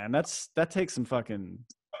out there, man. That takes some fucking.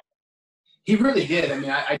 He really did. I mean,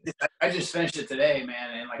 I just finished it today,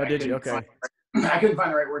 man, and like I couldn't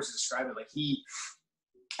find the right words to describe it. Like he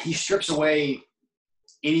strips away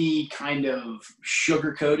any kind of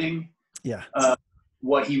sugarcoating. Yeah.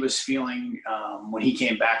 What he was feeling when he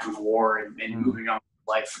came back from war and moving on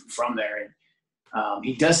life from there, and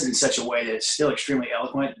he does it in such a way that it's still extremely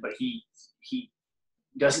eloquent, but he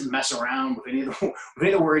doesn't mess around with any of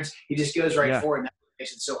the words. He just goes right for it, and that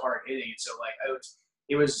makes it so hard hitting. And so like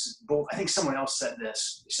it was both. I think someone else said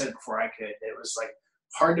this. He said it before I could. It was like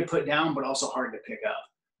hard to put down, but also hard to pick up.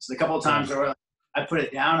 So the couple of times where I put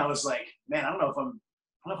it down, I was like, man, I don't know if I'm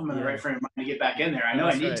in the right frame of mind to get back in there. I know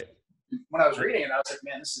I need to. When I was reading it, I was like,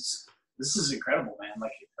 man, this is incredible, man.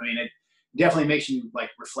 Like, I mean, it definitely makes you like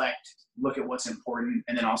reflect, look at what's important,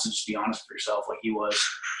 and then also just be honest with yourself, like he was.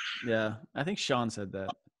 Yeah, I think Sean said that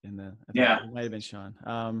it might have been Sean.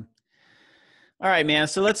 All right, man.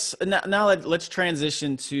 So let's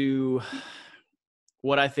transition to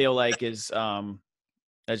what I feel like is I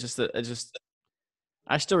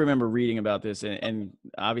still remember reading about this and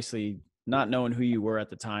obviously not knowing who you were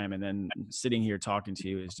at the time, and then sitting here talking to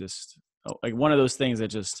you is just like one of those things that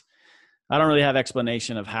just, I don't really have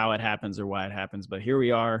explanation of how it happens or why it happens, but here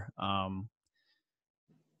we are.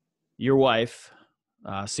 Your wife,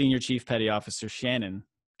 Senior Chief Petty Officer Shannon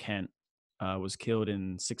Kent, was killed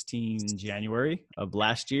in January of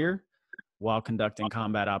last year while conducting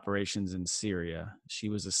combat operations in Syria. She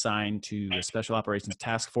was assigned to the Special Operations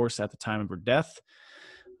Task Force at the time of her death.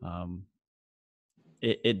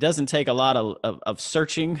 It doesn't take a lot of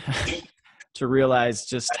searching to realize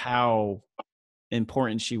just how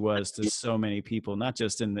important she was to so many people, not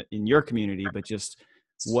just in your community, but just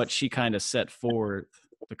what she kind of set forth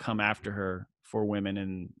to come after her for women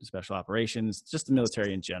in special operations, just the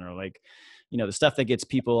military in general. Like, you know, the stuff that gets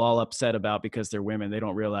people all upset about because they're women, they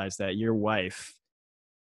don't realize that your wife,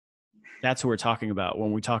 that's who we're talking about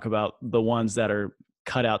when we talk about the ones that are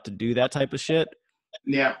cut out to do that type of shit.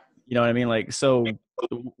 Yeah. You know what I mean? Like, so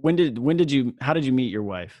how did you meet your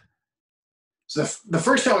wife? So the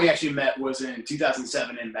first time we actually met was in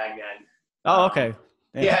 2007 in Baghdad. Oh, okay.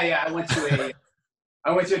 Yeah. I went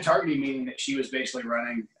to a targeting meeting that she was basically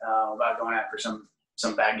running about going after some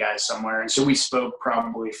bad guys somewhere. And so we spoke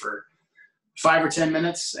probably for 5 or 10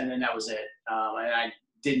 minutes, and then that was it. And I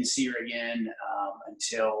didn't see her again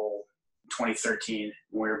until 2013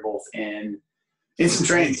 when we were both in some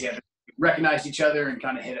training together. We recognized each other and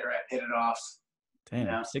kind of hit it off. Damn, you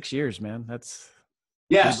know? 6 years, man. That's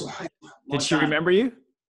Did she remember you?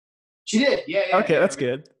 She did. Yeah. Okay, that's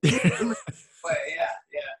good. Yeah.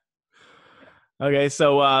 Okay,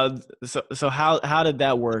 so how did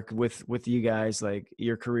that work with you guys? Like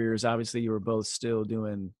your careers, obviously you were both still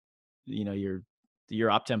doing your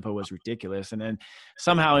op tempo was ridiculous. And then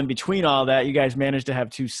somehow in between all that, you guys managed to have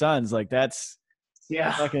 2 sons. Like that's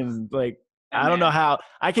fucking like, I don't know how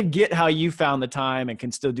I can get how you found the time and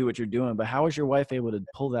can still do what you're doing, but how was your wife able to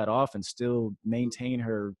pull that off and still maintain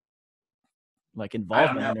her like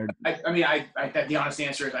involvement? The honest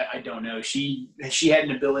answer is I don't know. She had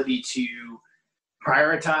an ability to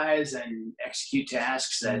prioritize and execute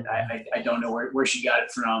tasks that I don't know where she got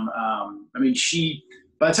it from.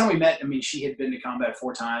 By the time we met, she had been to combat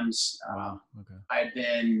 4 times. I had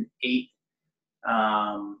been 8.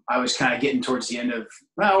 I was kind of getting towards the end of,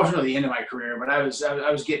 well, it wasn't really the end of my career, but I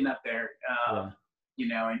was getting up there,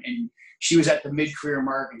 and she was at the mid-career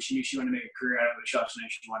mark, and she knew she wanted to make a career out of it. She also knew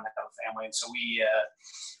she wanted to have a family. And so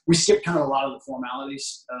we skipped kind of a lot of the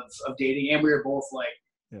formalities of dating, and we were both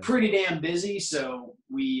like pretty damn busy. So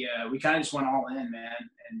we kind of just went all in, man,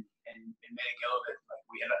 and made a go of it. Like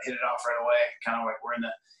we hit it off right away. Kind of like we're in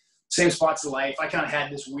the same spots of life. I kind of had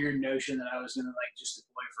this weird notion that I was going to like just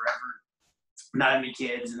deploy forever, not have any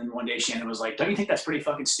kids. And then one day Shannon was like, "Don't you think that's pretty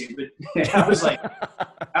fucking stupid?" I was like,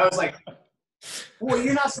 well,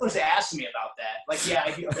 you're not supposed to ask me about that. Like, yeah,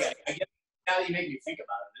 I guess now that you make me think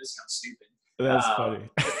about it, this sounds stupid. That's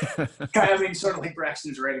funny. Sort of like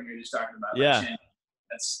Braxton's writing we were just talking about. Yeah. Like, Shannon,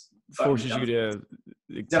 that's forces you to.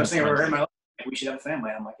 I was thinking, we're in my life. We should have a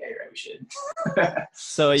family. I'm like, yeah, you're right, we should.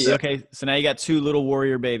 So now you got 2 little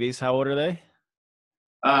warrior babies. How old are they?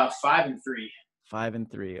 5 and 3. 5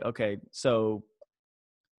 and 3. Okay, so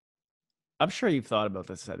I'm sure you've thought about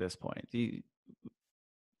this at this point. Do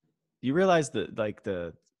you realize that like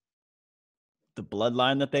the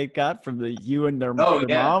bloodline that they got from you and their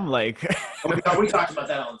mom? Like, we talked about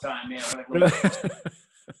that all the time. Yeah.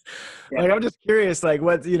 Like, I'm just curious, like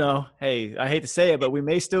what, hey, I hate to say it, but we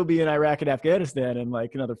may still be in Iraq and Afghanistan in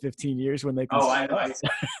like another 15 years when they can. I know.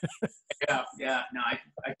 Yeah. No,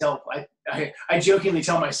 I jokingly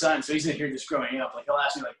tell my son, so he's gonna hear this growing up. Like he'll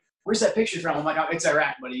ask me like, "Where's that picture from?" I'm like, "Oh, it's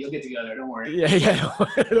Iraq, buddy. You'll get to go there. Don't worry." Yeah.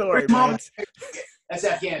 Don't worry, Mom. That's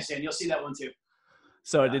Afghanistan. You'll see that one too.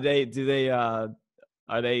 So are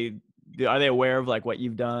they aware of like what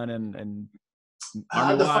you've done and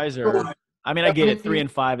army wise or? I get it. 3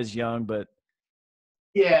 and 5 is young, but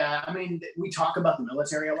yeah, we talk about the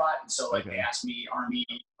military a lot, and so like they ask me, Army,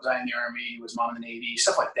 was I in the Army? Was Mom in the Navy?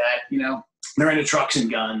 Stuff like that. They're into trucks and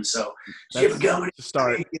guns, so do you have a gun?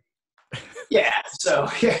 Start. Yeah, so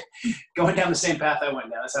going down the same path I went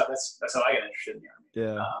down. That's how I got interested in the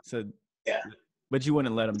Army. Yeah. But you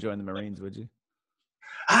wouldn't let them join the Marines, would you?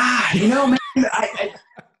 Man,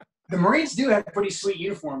 the Marines do have pretty sweet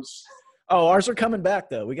uniforms. Oh, ours are coming back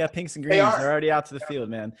though. We got pinks and greens. They're already out to the field,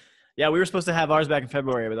 man. Yeah, we were supposed to have ours back in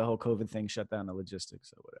February, but the whole COVID thing shut down the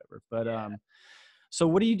logistics or whatever. But so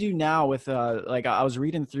what do you do now with like I was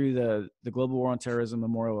reading through the Global War on Terrorism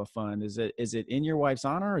Memorial Fund. Is it in your wife's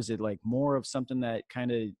honor, or is it like more of something that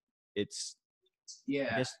kind of it's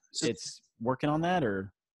working on that,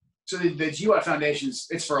 or? So the GWAT Foundation,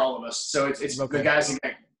 it's for all of us. So it's the guys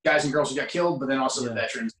and girls who got killed, but then also the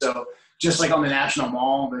veterans. So just like on the National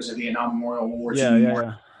Mall, there's a Vietnam Memorial, World War II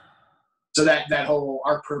Memorial. So that whole,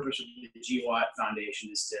 our purpose of the GWAT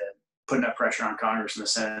Foundation is to put enough pressure on Congress and the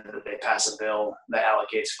Senate that they pass a bill that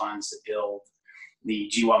allocates funds to build the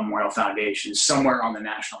GWAT Memorial Foundation somewhere on the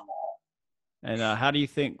National Mall. And how do you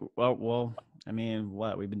think, well,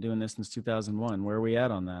 we've been doing this since 2001. Where are we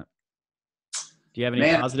at on that? Do you have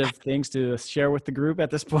any positive things to share with the group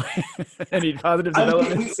at this point? Any positive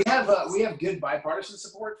developments? We have good bipartisan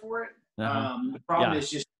support for it. The problem is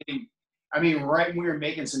just right when we were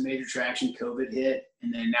making some major traction, COVID hit,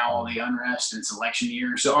 and then now all the unrest, and it's election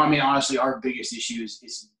year. So, honestly, our biggest issue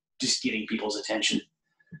is just getting people's attention.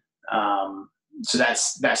 So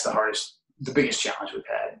that's the biggest challenge we've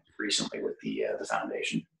had recently with the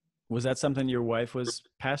foundation. Was that something your wife was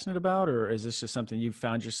passionate about, or is this just something you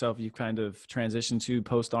found yourself, you kind of transitioned to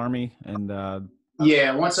post-Army? And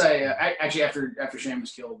once actually after Shannon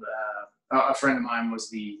was killed, a friend of mine was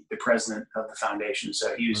the president of the foundation.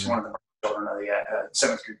 So he was one of the children of the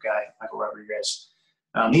 7th Group guy, Michael Rodriguez.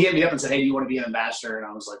 He hit me up and said, "Hey, do you want to be an ambassador?" And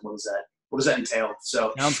I was like, "What is that? What does that entail?"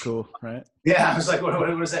 So sounds cool, right? Yeah, I was like, what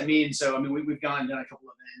does that mean? So we've gone and done a couple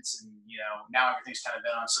of events, and now everything's kind of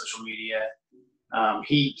been on social media.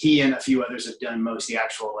 He and a few others have done most of the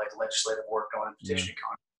actual like legislative work on petitioning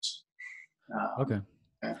Congress. Okay.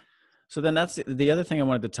 Yeah. So then that's the other thing I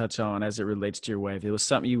wanted to touch on as it relates to your wife. It was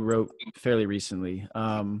something you wrote fairly recently,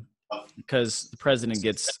 because the president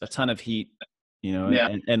gets a ton of heat,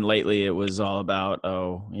 and lately it was all about,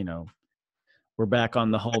 we're back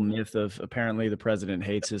on the whole myth of apparently the president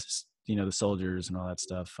hates his, the soldiers and all that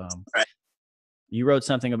stuff. Right. You wrote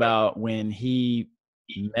something about when he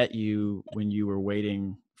met you when you were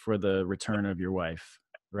waiting for the return of your wife,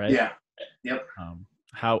 right? Yeah. Yep.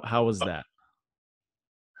 How was that?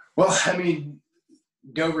 Well, I mean,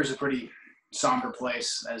 Dover's a pretty somber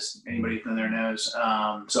place, as anybody from there knows. So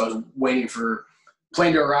I was waiting for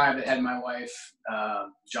plane to arrive that had my wife,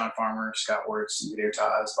 John Farmer, Scott Wirtz, and Adair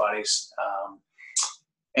Taha's bodies.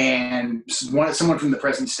 And someone from the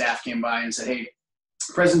president's staff came by and said, "Hey,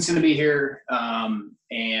 the president's going to be here,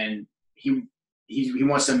 and he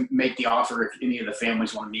wants to make the offer if any of the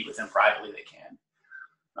families want to meet with him privately, they can."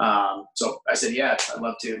 So I said, "Yeah, I'd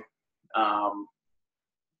love to."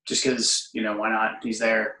 Just because, why not? He's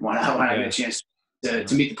there. Why not get a chance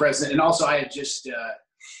to meet the president? And also, I had just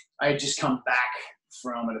come back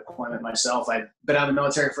from a deployment myself. I'd been out of the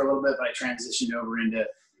military for a little bit, but I transitioned over into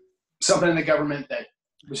something in the government that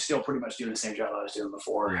was still pretty much doing the same job I was doing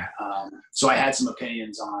before. Yeah. So I had some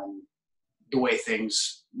opinions on the way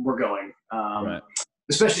things were going, Right.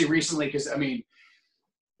 especially recently, because, I mean,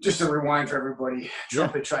 just to rewind for everybody,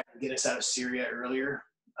 Trump had tried to get us out of Syria earlier.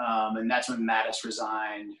 And that's when Mattis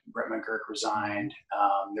resigned, Brett McGurk resigned.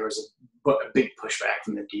 There was a big pushback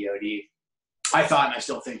from the DOD. I thought, and I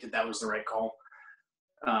still think, that was the right call.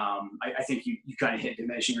 I think you kind of hit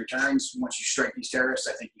diminishing returns. Once you strike these terrorists,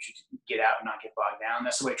 I think you should get out and not get bogged down.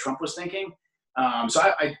 That's the way Trump was thinking. So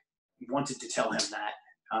I wanted to tell him that.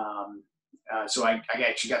 So I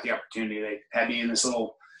actually got the opportunity. They had me in this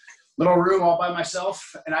little room all by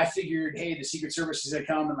myself, and I figured, hey, the Secret Service is gonna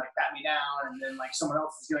come and pat me down, and then someone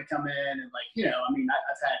else is gonna come in, and I mean,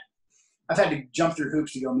 I've had to jump through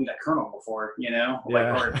hoops to go meet a colonel before, Yeah.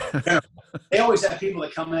 They always have people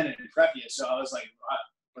that come in and prep you. So I was like,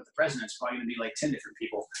 but the president's probably gonna be 10 different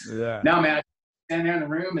people. Yeah. Now, man, I stand there in the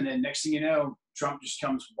room, and then next thing you know, Trump just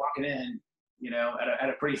comes walking in, at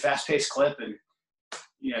a pretty fast-paced clip, and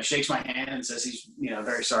shakes my hand and says he's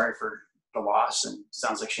very sorry for the loss, and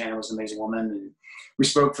sounds like Shannon was an amazing woman. And we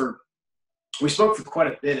spoke for quite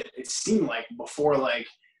a bit. It seemed like before,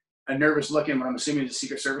 a nervous looking, what I'm assuming is a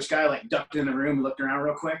Secret Service guy, ducked in the room, looked around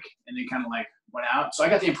real quick, and then kind of went out. So I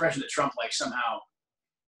got the impression that Trump somehow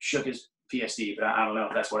shook his PSD, but I don't know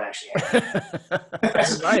if that's what actually happened.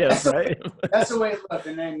 That's the way it looked.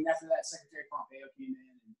 And then after that, Secretary Pompeo came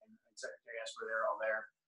in, and Secretary Esper, they're all there.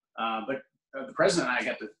 But the president and I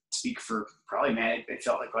got to speak for probably, man, it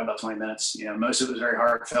felt like probably about 20 minutes. Most of it was very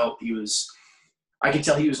heartfelt. I could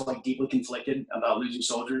tell he was deeply conflicted about losing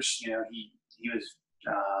soldiers. He was,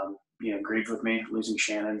 grieved with me losing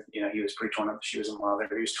Shannon. He was pretty torn up. She was a mother.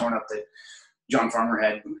 He was torn up that John Farmer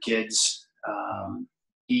had kids.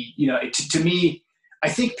 To me, I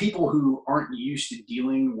think people who aren't used to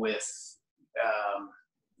dealing with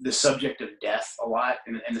the subject of death a lot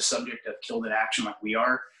and the subject of killed in action like we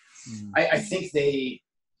are, I think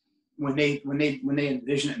when they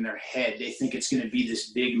envision it in their head, they think it's going to be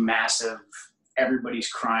this big, massive, everybody's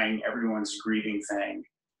crying, everyone's grieving thing.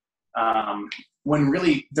 When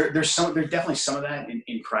really there's definitely some of that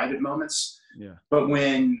in private moments. Yeah. But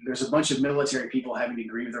when there's a bunch of military people having to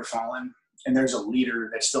grieve their fallen, and there's a leader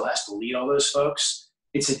that still has to lead all those folks,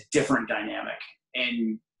 it's a different dynamic.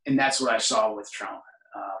 And that's what I saw with Trump.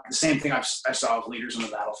 The same thing I saw with leaders on the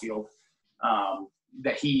battlefield.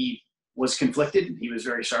 That he was conflicted. He was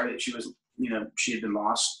very sorry that she had been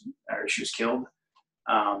lost or she was killed.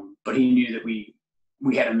 But he knew that we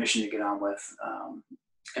had a mission to get on with.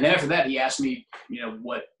 And then after that, he asked me,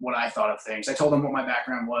 what I thought of things. I told him what my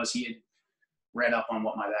background was. He had read up on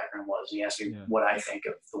what my background was. He asked me what I think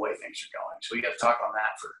of the way things are going. So we got to talk on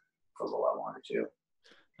that for a little while longer too.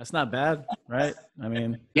 That's not bad, right? I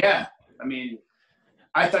mean, yeah. I mean,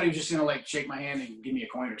 I thought he was just gonna shake my hand and give me a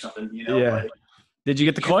coin or something, Yeah. Did you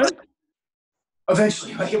get the coin?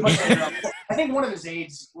 Eventually, I think one of his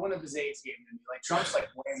aides gave him to me. Trump's way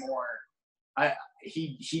more.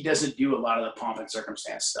 He doesn't do a lot of the pomp and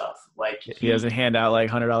circumstance stuff. He doesn't hand out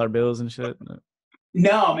 $100 bills and shit.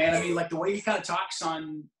 No, man. I mean, the way he kind of talks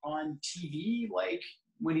on TV,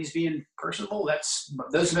 when he's being personable,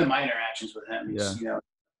 those have been my interactions with him.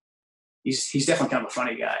 He's definitely kind of a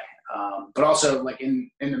funny guy. But also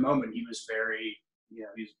in the moment, he was very, he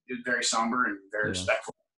was very somber and very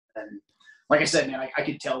respectful. And like I said, man, I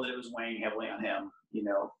could tell that it was weighing heavily on him.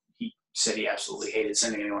 He said he absolutely hated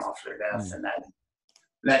sending anyone off to their death. And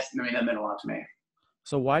that meant a lot to me.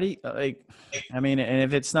 So why do you and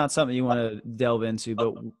if it's not something you want to delve into,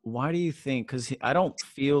 but why do you think, because I don't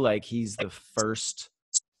feel like he's the first.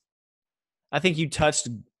 I think you touched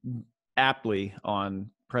aptly on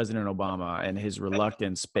President Obama and his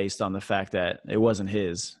reluctance based on the fact that it wasn't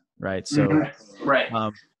his, right? So, right.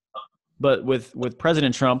 But with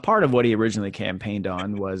President Trump, part of what he originally campaigned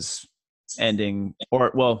on was ending,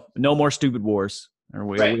 no more stupid wars, or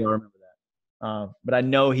we Right. all remember that. But I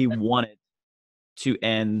know he wanted to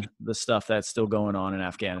end the stuff that's still going on in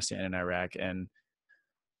Afghanistan and Iraq. And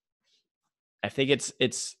I think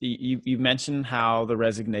you mentioned how the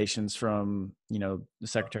resignations from, the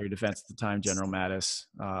Secretary of Defense at the time, General Mattis,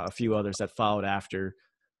 a few others that followed after.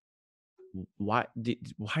 Why do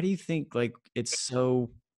you think like it's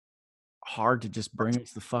so hard to just bring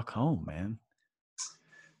us the fuck home, man?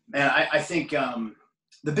 Man, I think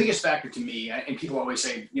the biggest factor to me, and people always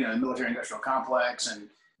say, the military industrial complex and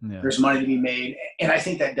there's money to be made. And I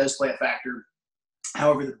think that does play a factor.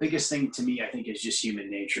 However, the biggest thing to me, I think, is just human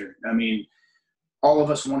nature. I mean, all of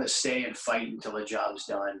us want to stay and fight until the job's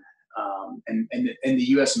done. And the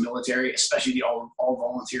U.S. military, especially the all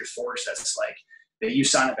volunteer force, that's like that you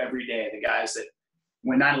sign up every day. The guys that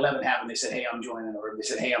when 9/11 happened, they said, "Hey, I'm joining," or they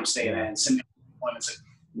said, "Hey, I'm staying in." Send me deployments. Like,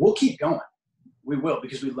 we'll keep going. We will,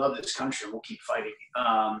 because we love this country and we'll keep fighting.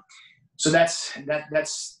 So that's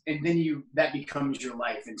and then that becomes your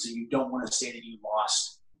life, and so you don't want to say that you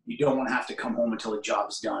lost. You don't want to have to come home until the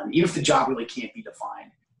job's done, even if the job really can't be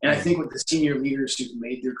defined. And I think with the senior leaders who've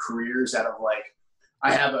made their careers out of like,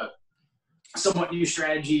 I have a somewhat new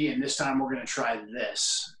strategy, and this time we're going to try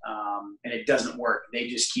this, and it doesn't work. They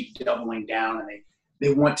just keep doubling down, and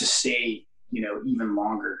they want to stay, even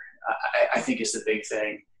longer. I think is the big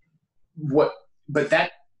thing. But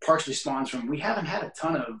that partially spawns from we haven't had a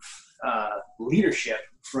ton of leadership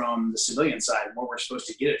from the civilian side where we're supposed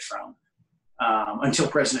to get it from until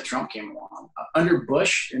President Trump came along. Under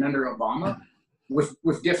Bush and under Obama,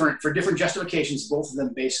 for different justifications, both of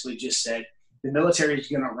them basically just said the military is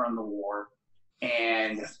going to run the war,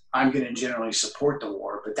 and I'm going to generally support the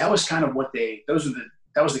war. But that was kind of what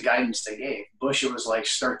that was the guidance they gave. Bush, it was like,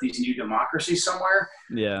 start these new democracies somewhere.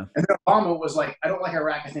 Yeah. And then Obama was like, I don't like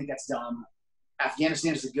Iraq. I think that's dumb.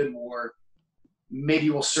 Afghanistan is a good war. Maybe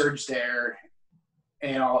we'll surge there,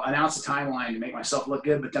 and I'll announce a timeline to make myself look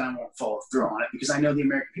good, but then I won't follow through on it because I know the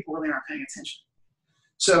American people really aren't paying attention.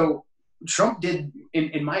 So Trump did,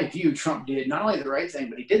 in my view, Trump did not only the right thing,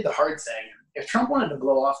 but he did the hard thing. If Trump wanted to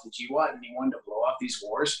blow off the GWAT and he wanted to blow off these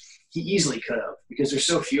wars, he easily could have, because there's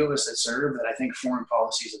so few of us that serve that I think foreign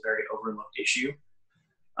policy is a very overlooked issue.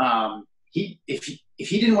 If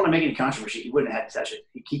he didn't want to make any controversy, he wouldn't have had to touch it.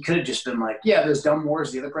 He could have just been like, yeah, those dumb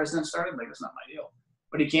wars the other president started, like, that's not my deal.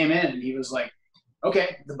 But he came in and he was like,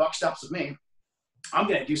 okay, the buck stops with me. I'm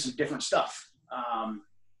going to do some different stuff.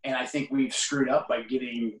 And I think we've screwed up by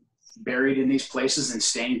getting buried in these places and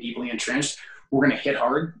staying deeply entrenched. We're going to hit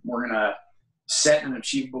hard. We're going to set an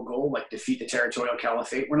achievable goal, like defeat the territorial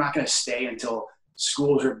caliphate. We're not going to stay until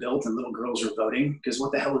schools are built and little girls are voting, because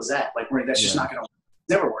what the hell is that? Like, that's just not going to work.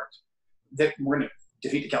 Never worked. That we're going to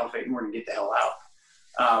defeat the caliphate and we're going to get the hell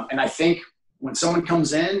out. And I think when someone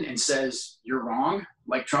comes in and says you're wrong,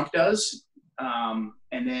 like Trump does, and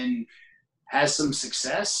then has some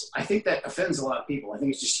success, I think that offends a lot of people. I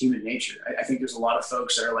think it's just human nature. I think there's a lot of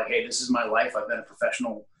folks that are like, hey, this is my life. I've been a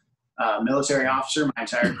professional military officer my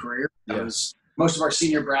entire career. Most of our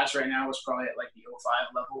senior brass right now is probably at like the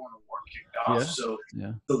 05 level when the war kicked off. So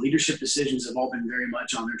the leadership decisions have all been very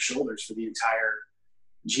much on their shoulders for the entire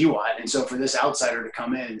GWAT. And so for this outsider to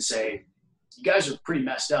come in and say, you guys are pretty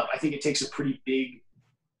messed up, I think it takes a pretty big,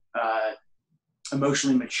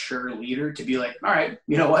 emotionally mature leader to be like, all right,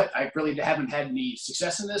 you know what? I really haven't had any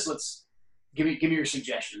success in this. Let's give me your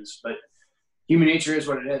suggestions. But human nature is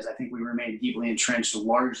what it is. I think we remain deeply entrenched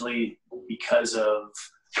largely because of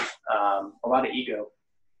a lot of ego.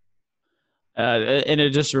 And it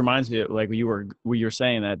just reminds me of, like, when you were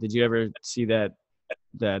saying that, did you ever see that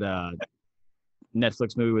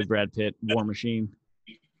Netflix movie with Brad Pitt, War Machine?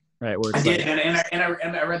 Right. Where I did, and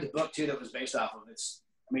I read the book too that was based off of it.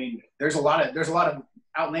 I mean, there's a lot of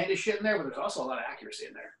outlandish shit in there, but there's also a lot of accuracy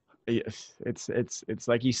in there. Yes, it's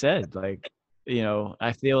like you said, like,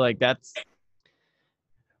 I feel like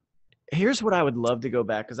here's what I would love to go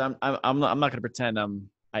back, because I'm not going to pretend I'm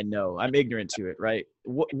ignorant to it, right?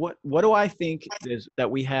 What do I think is that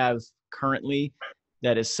we have currently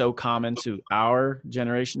that is so common to our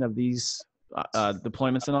generation of these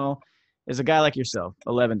deployments and all, is a guy like yourself,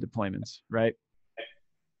 11 deployments, right?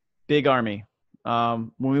 Big Army.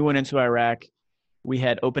 When we went into Iraq, we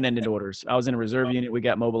had open-ended orders. I was in a reserve unit. We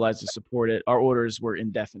got mobilized to support it. Our orders were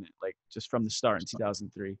indefinite, like just from the start in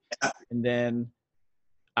 2003. And then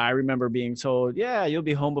I remember being told, yeah, you'll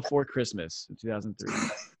be home before Christmas in 2003.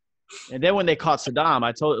 And then when they caught Saddam,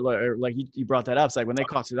 I told, like you brought that up. It's like when they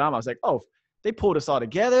caught Saddam, I was like, oh, they pulled us all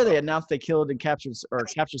together. They announced they killed and captured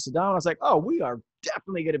Saddam. I was like, oh, we are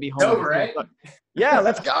definitely going to be home. Over, right? Yeah,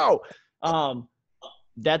 let's go.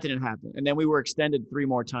 That didn't happen. And then we were extended 3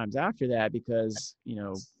 more times after that because,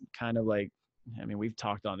 kind of like I mean, we've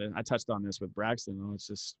talked on it. I touched on this with Braxton. It's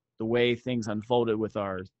just the way things unfolded with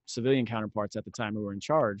our civilian counterparts at the time who were in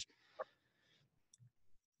charge.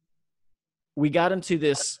 We got into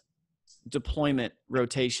this deployment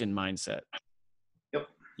rotation mindset. Yep.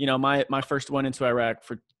 You know, my first one into Iraq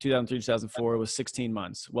for 2003, 2004 was 16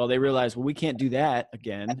 months. Well, they realized, well, we can't do that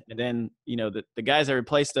again. And then, you know, the guys that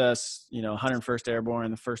replaced us, you know, 101st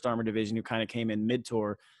Airborne, the 1st Armored Division, who kind of came in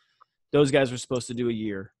mid-tour, those guys were supposed to do a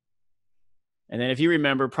year. And then if you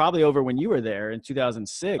remember, probably over when you were there in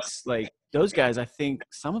 2006, like those guys, I think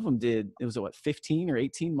some of them did, it was what, 15 or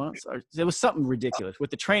 18 months? Or it was something ridiculous.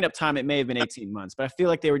 With the train up time, it may have been 18 months, but I feel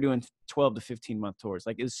like they were doing 12 to 15 month tours.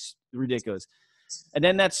 Like it's ridiculous. And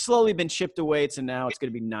then that's slowly been chipped away to now it's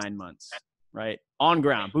going to be 9 months, right? On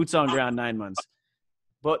ground, boots on ground, 9 months.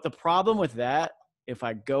 But the problem with that, if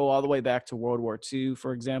I go all the way back to World War II,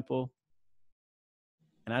 for example,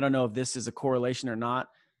 and I don't know if this is a correlation or not,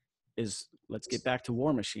 is let's get back to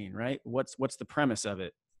War Machine, right? What's the premise of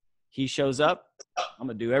it? He shows up, I'm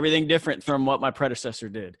going to do everything different from what my predecessor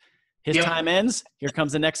did. His time ends, here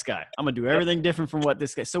comes the next guy. I'm going to do everything different from what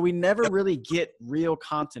this guy. So we never really get real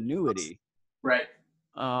continuity. Right.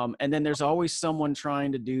 And then there's always someone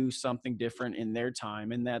trying to do something different in their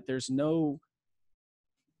time, and that there's no,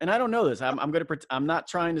 and I don't know this. I'm not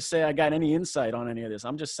trying to say I got any insight on any of this.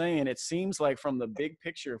 I'm just saying it seems like from the big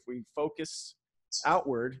picture, if we focus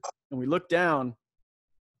outward and we look down,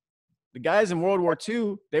 the guys in World War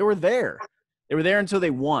II, they were there. They were there until they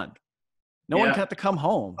won. No one got to come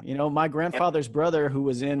home. You know, my grandfather's brother, who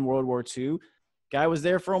was in World War II, guy was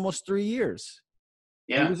there for almost 3 years.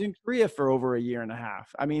 Yeah. He was in Korea for over a year and a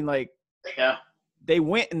half. I mean, like, they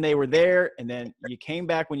went and they were there, and then you came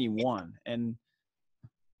back when you won. And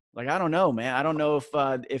like, I don't know, man. I don't know if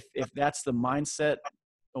that's the mindset,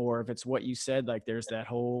 or if it's what you said, like there's that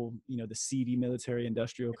whole, you know, the seedy military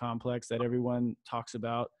industrial complex that everyone talks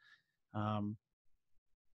about.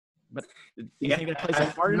 But do you think that plays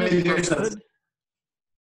a part in it?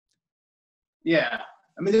 Yeah.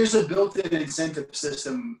 I mean, there's a built-in incentive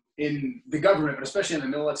system in the government, but especially in the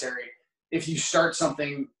military. If you start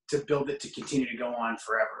something, to build it to continue to go on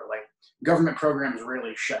forever. Like, government programs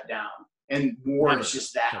rarely shut down. And war is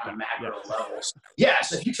just that on a macro levels. Yeah,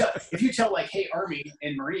 so if you tell like, hey, Army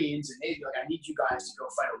and Marines and Navy, like, I need you guys to go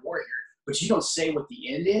fight a war here, but you don't say what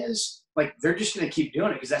the end is, like, they're just going to keep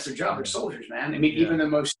doing it because that's their job. They're soldiers, man. I mean, even the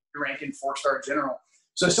most ranking 4-star general.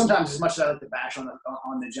 So sometimes, as much as I like to bash on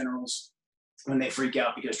the generals when they freak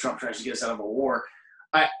out because Trump tries to get us out of a war,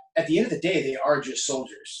 at the end of the day, they are just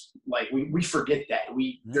soldiers. Like, we forget that.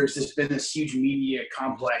 There's been this huge media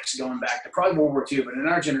complex going back to probably World War II, but in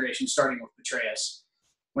our generation, starting with Petraeus,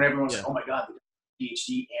 when everyone's like, oh my God,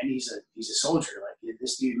 PhD, and he's a soldier. Like,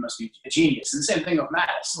 this dude must be a genius. And the same thing with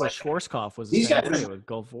Mattis. Well, Schwarzkopf was the same thing with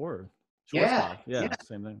Gulf War. Yeah,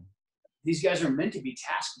 same thing. These guys are meant to be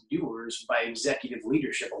task doers by executive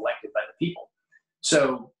leadership elected by the people.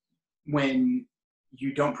 So when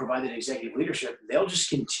you don't provide that executive leadership, they'll just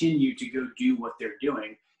continue to go do what they're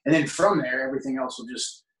doing. And then from there, everything else will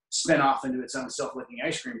just spin off into its own self-licking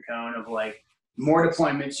ice cream cone of like more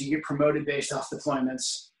deployments. You get promoted based off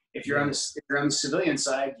deployments. If you're on the civilian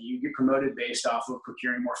side, you get promoted based off of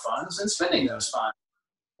procuring more funds and spending those funds.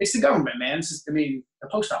 It's the government, man. It's just, I mean, the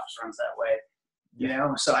post office runs that way, you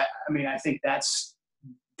know? So I mean, I think that's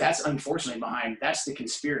unfortunately that's the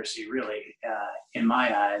conspiracy, really, in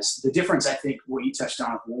my eyes. The difference, I think, what you touched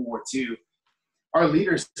on with World War II, our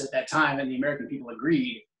leaders at that time and the American people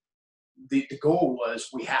agreed the goal was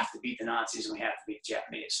we have to beat the Nazis and we have to beat the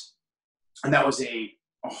Japanese. And that was a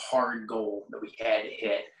hard goal that we had to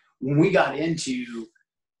hit. When we got into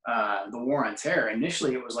the war on terror,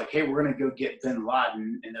 initially it was like, hey, we're going to go get bin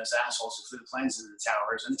Laden and those assholes who flew planes into the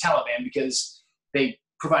towers and the Taliban because they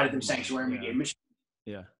provided them sanctuary and we gave them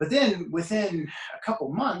Yeah. But then within a couple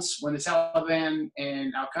months, when the Taliban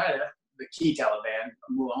and Al-Qaeda, the key Taliban,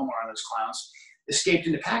 Mullah Omar and those clowns, escaped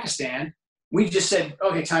into Pakistan, we just said,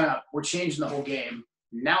 okay, time out. We're changing the whole game.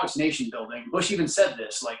 Now it's nation building. Bush even said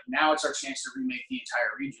this, like, now it's our chance to remake the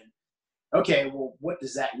entire region. Okay, well, what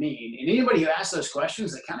does that mean? And anybody who asked those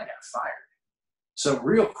questions, they kind of got fired. So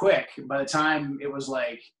real quick, by the time it was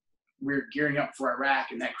like we were gearing up for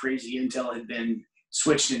Iraq and that crazy intel had been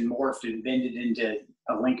switched and morphed and bended into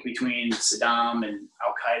a link between Saddam and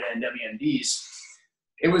Al-Qaeda and WMDs,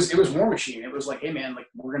 it was War Machine. It was like, hey man, like,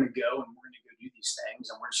 we're going to go and we're going to go do these things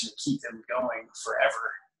and we're just going to keep them going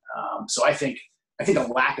forever. So I think a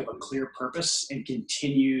lack of a clear purpose and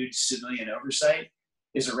continued civilian oversight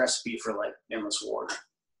is a recipe for like endless war.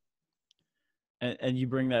 And you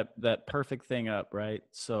bring that perfect thing up, right?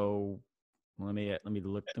 So let me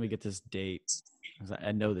get this date.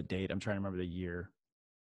 I know the date. I'm trying to remember the year.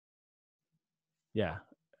 Yeah.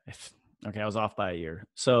 Okay, I was off by a year.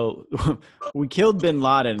 So we killed bin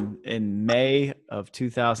Laden in May of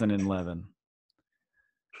 2011.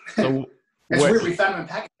 So it's weird. We found him in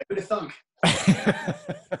Pakistan. Who'd have thunk?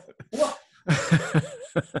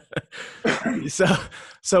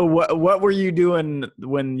 So what were you doing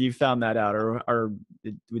when you found that out, or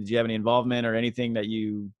did you have any involvement or anything that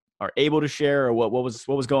you are able to share, or what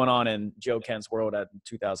was going on in Joe Kent's world at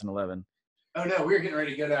 2011? Oh no, we were getting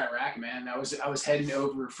ready to go to Iraq, man. I was heading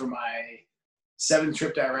over for my 7th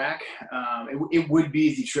trip to Iraq. It would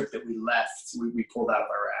be the trip that we left. We pulled out of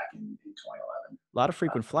Iraq in 2011. A lot of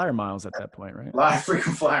frequent flyer miles at that point, right? A lot of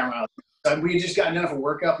frequent flyer miles. We had just gotten enough of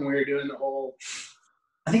workup, and we were doing the whole.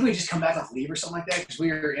 I think we just come back off leave or something like that, because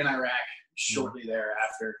we were in Iraq shortly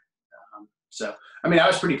thereafter. So, I mean, I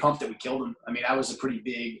was pretty pumped that we killed him. I mean, I was a pretty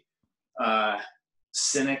big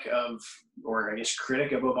cynic of, or I guess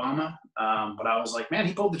critic of Obama. But I was like, man,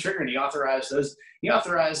 he pulled the trigger and he authorized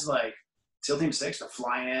like SEAL Team 6 to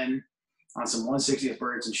fly in on some 160th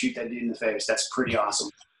birds and shoot that dude in the face. That's pretty awesome.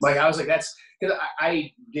 Like, I was like, that's because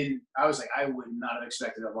I was like, I would not have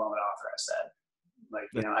expected Obama to authorize that. Like,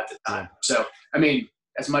 you know, at the time. So, I mean,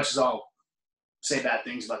 as much as I'll say bad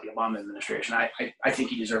things about the Obama administration, I think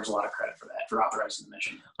he deserves a lot of credit for that, for authorizing the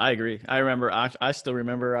mission. I agree. I still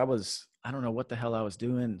remember I don't know what the hell I was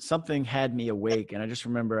doing. Something had me awake, and I just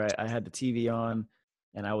remember I had the TV on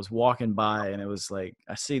and I was walking by, and it was like,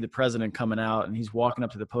 I see the president coming out and he's walking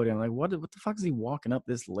up to the podium. I'm like, what the fuck is he walking up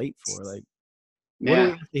this late for? Like, what do we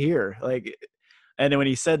have to hear? Like, and then when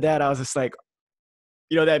he said that, I was just like,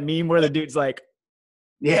 you know, that meme where the dude's like,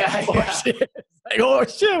 shit. Like, oh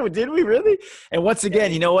shit, did we really? And once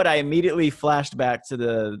again, you know what? I immediately flashed back to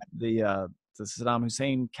the Saddam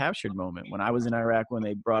Hussein captured moment when I was in Iraq, when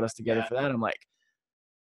they brought us together for that. I'm like,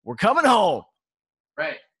 we're coming home.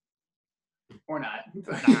 Right. Or not.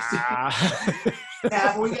 Nah.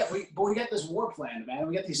 Yeah, but we got this war plan, man.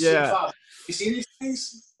 We got these files. You see these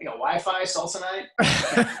things? They got Wi-Fi, Sultanite.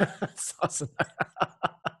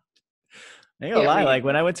 I ain't gonna lie, like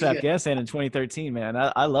when I went to Afghanistan in 2013, man,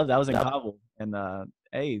 I loved. I was in Kabul, and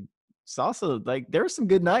hey, salsa, like there were some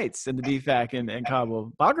good nights in the DFAC in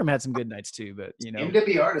Kabul. Bagram had some good nights too, but you know,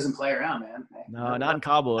 MWR doesn't play around, man. No, not in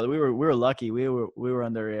Kabul. We were lucky. We were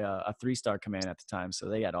under a 3-star command at the time, so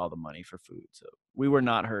they had all the money for food, so we were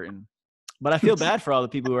not hurting. But I feel bad for all the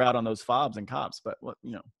people who were out on those FOBs and COPs. But what,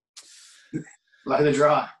 you know, luck of the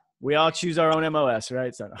draw. We all choose our own MOS,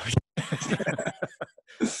 right? So.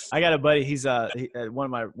 I got a buddy. He's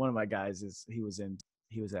one of my guys he was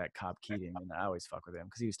at Cop Keating, and I always fuck with him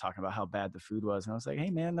because he was talking about how bad the food was, and I was like, hey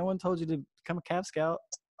man, no one told you to become a Cav Scout.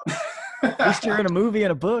 At least you're in a movie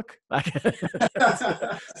and a book.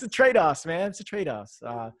 It's a trade-off, man. It's a trade-off.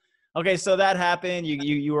 Okay, so that happened.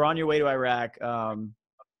 You were on your way to Iraq.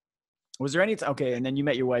 Was there any okay? And then you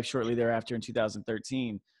met your wife shortly thereafter in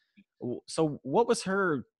 2013. So what was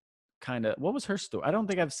her story? I don't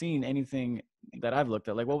think I've seen anything that I've looked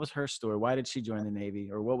at. Like, what was her story? Why did she join the Navy,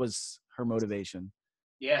 or what was her motivation?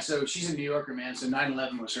 Yeah, so she's a New Yorker, man. So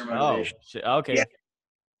 9/11 was her motivation. Oh, shit. Okay. Yeah.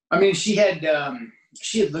 I mean, she had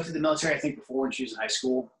looked at the military, I think, before when she was in high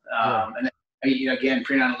school. And then, you know, again,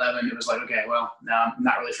 pre 9/11, it was like, okay, well, no,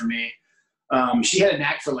 not really for me. She had a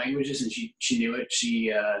knack for languages, and she knew it.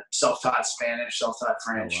 She self-taught Spanish, self-taught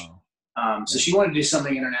French. Oh, wow. So she wanted to do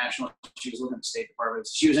something international. She was looking at the State Department.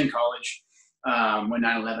 She was in college when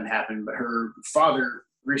 9/11 happened, but her father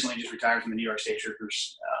recently just retired from the New York State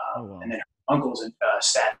Troopers, and then her uncle's a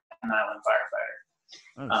Staten Island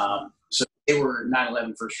firefighter. So they were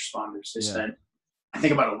 9/11 first responders. They spent, I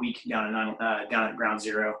think, about a week down at Ground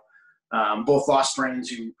Zero. Both lost friends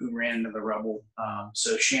who ran into the rubble.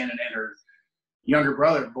 So Shannon and her younger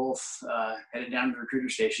brother both headed down to the recruiter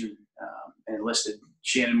station and enlisted.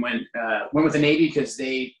 Shannon went with the Navy because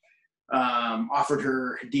they offered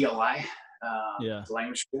her DLI, the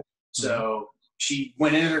language school. So she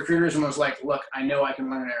went into the recruiters and was like, look, I know I can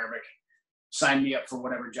learn Arabic. Sign me up for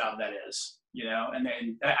whatever job that is, you know? And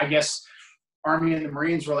then I guess Army and the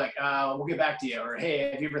Marines were like, we'll get back to you. Or,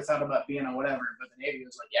 hey, have you ever thought about being on whatever? But the Navy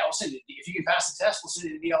was like, yeah, we'll send it. If you can pass the test, we'll send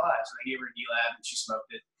you to DLI. So they gave her a DLab and she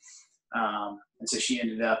smoked it. And so she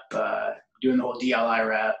ended up doing the whole DLI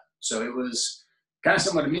route. So it was kind of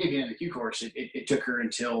similar to me being in the Q course. It took her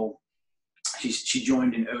until she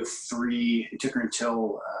joined in 2003. It took her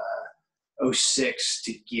until 2006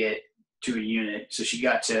 to get to a unit. So she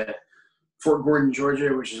got to Fort Gordon,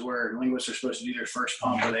 Georgia, which is where linguists are supposed to do their first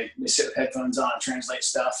pump, where they sit with headphones on and translate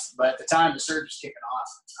stuff. But at the time, the surge was kicking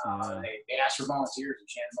off. They asked for volunteers, and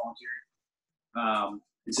Shannon volunteered.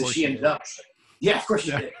 And so she ended up. Yeah, of course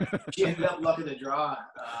she did. She ended up luck of the draw.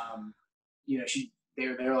 You know, they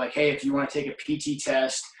were like, hey, if you want to take a PT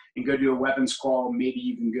test and go do a weapons qual, maybe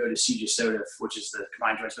you can go to CJSOTF, which is the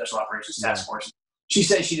Combined Joint Special Operations Task Force. She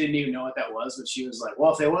said she didn't even know what that was, but she was like,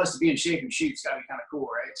 well, if it was to be in shape and shoot, it's got to be kind of cool,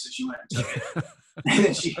 right? So she went and took it. And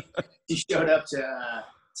then she showed up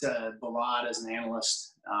to Balad as an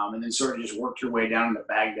analyst, and then sort of just worked her way down to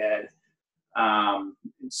Baghdad.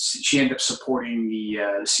 She ended up supporting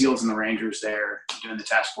the SEALs and the Rangers there, doing the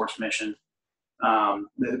task force mission.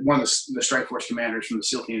 One of the strike force commanders from the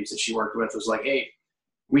SEAL teams that she worked with was like, hey,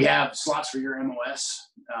 we have slots for your MOS.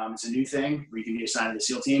 It's a new thing where you can be assigned to the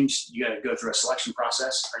SEAL teams. You got to go through a selection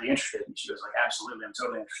process. Are you interested? And she was like, absolutely, I'm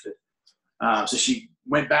totally interested. So she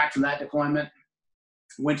went back from that deployment,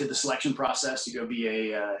 went to the selection process to go be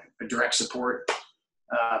a direct support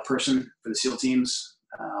person for the SEAL teams.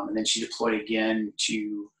 And then she deployed again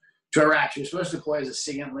to Iraq. She was supposed to deploy as a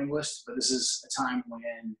SIGINT linguist, but this is a time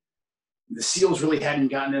when the SEALs really hadn't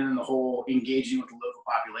gotten in the whole engaging with the local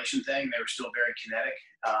population thing. They were still very kinetic,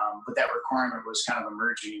 but that requirement was kind of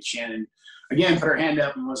emerging. And Shannon, again, put her hand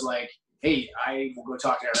up and was like, hey, I will go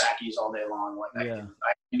talk to Iraqis all day long. Like, I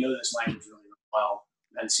know this language really, really well.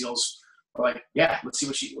 And SEALs were like, yeah, let's see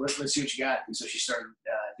what you got. And so she started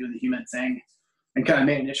doing the human thing and kind of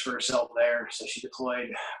made a niche for herself there. So she deployed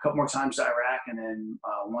a couple more times to Iraq and then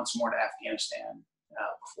once more to Afghanistan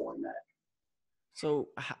before we met. So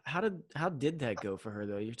how did that go for her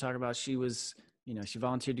though? You're talking about she was, you know, she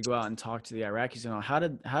volunteered to go out and talk to the Iraqis and all. How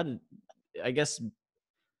did I guess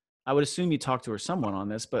I would assume you talked to her someone on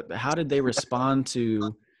this, but how did they respond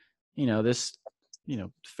to, you know, this, you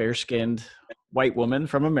know, fair-skinned white woman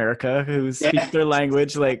from America who speaks their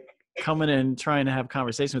language, like coming in trying to have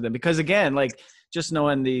conversation with them? Because again, like just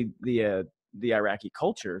knowing the Iraqi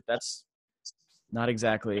culture, that's not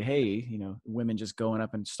exactly, hey, you know, women just going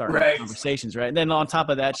up and starting conversations, right? And then on top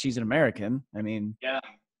of that, she's an American. I mean,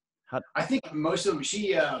 I think most of them,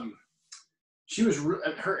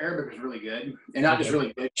 her Arabic was really good, and not just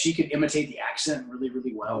really good. She could imitate the accent really,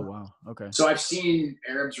 really well. Oh wow, okay. So I've seen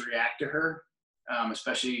Arabs react to her,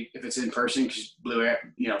 especially if it's in person. She's blue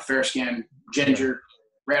hair, you know, fair skin, ginger,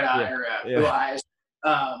 red eye or blue eyes,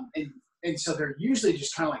 and so they're usually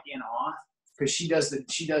just kind of like in awe. Because she does the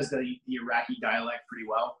Iraqi dialect pretty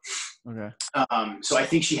well. Okay. So I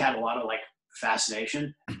think she had a lot of like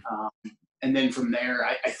fascination. And then from there,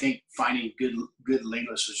 I think finding good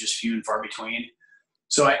linguists was just few and far between.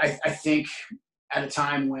 So I think at a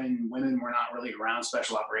time when women were not really around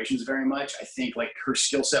special operations very much, I think like her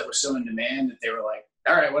skill set was so in demand that they were like,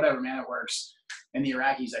 all right, whatever, man, it works. And the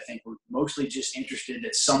Iraqis, I think, were mostly just interested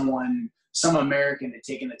that some American had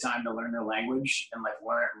taken the time to learn their language and like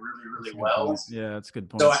learn it really, really well. Yeah, that's a good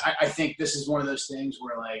point. So I think this is one of those things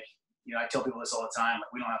where like, you know, I tell people this all the time,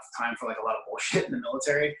 like we don't have time for like a lot of bullshit in the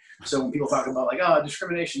military. So when people talk about like, oh,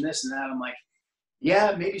 discrimination, this and that, I'm like,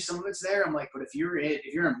 yeah, maybe some of it's there. I'm like, but if you're in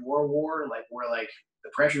war, like where like the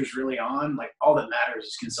pressure's really on, like all that matters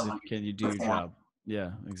is can you do your job?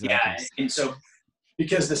 Yeah, exactly. Yeah, and so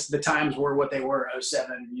because the times were what they were,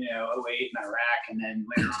 07, you know, 08 in Iraq, and then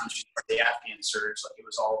later on the Afghan surge, like it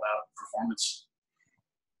was all about performance.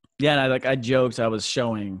 Yeah, and I joked, I was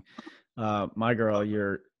showing my girl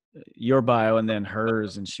your bio and then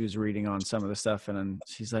hers, and she was reading on some of the stuff, and then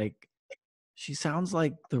she's like, she sounds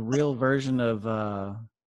like the real version of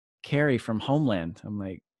Carrie from Homeland. I'm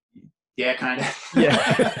like, yeah, kind of.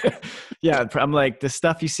 Yeah. Yeah, I'm like, the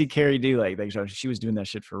stuff you see Carrie do, like she was doing that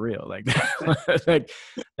shit for real. Like, like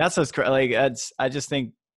that's what's like. I just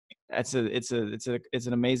think it's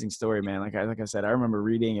an amazing story, man. Like I said, I remember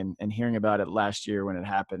reading and hearing about it last year when it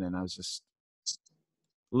happened, and I was just,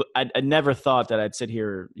 I never thought that I'd sit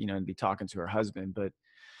here, you know, and be talking to her husband, but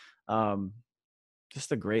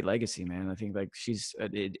just a great legacy, man. I think like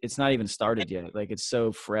it's not even started yet. Like it's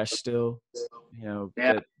so fresh still, you know,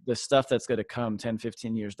 the stuff that's going to come 10,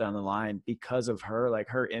 15 years down the line because of her, like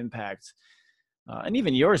her impact, and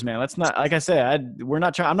even yours, man. Let's not, like I said, I'm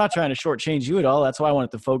not trying to shortchange you at all. That's why I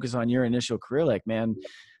wanted to focus on your initial career. Like, man,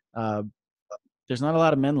 there's not a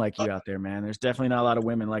lot of men like you out there, man. There's definitely not a lot of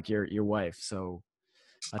women like your wife. So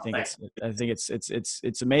I think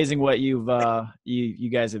it's amazing what you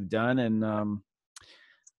guys have done. And,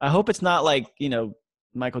 I hope it's not like, you know,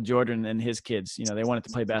 Michael Jordan and his kids, you know, they wanted to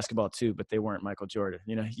play basketball too, but they weren't Michael Jordan.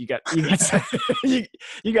 You know, you guys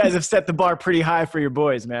have set the bar pretty high for your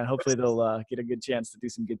boys, man. Hopefully they'll get a good chance to do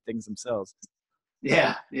some good things themselves.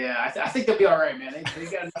 Yeah. I think they'll be all right, man. They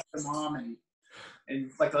got enough for mom and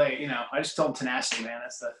like, you know, I just told them tenacity, man.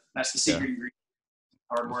 That's the secret ingredient.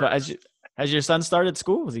 Hard work. So has your son started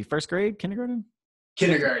school? Was he first grade, kindergarten?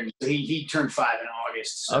 Kindergarten. So he turned 5 in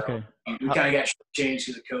replaced. So Okay. we kind of got changed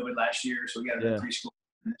because of COVID last year. So we got a preschool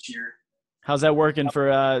this year. How's that working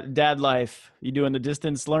for dad life? You doing the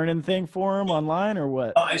distance learning thing for him online or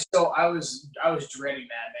what? So I was dreading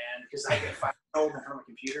that, man, because I get 5 years old in front of a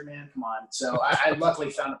computer, man. Come on. So I luckily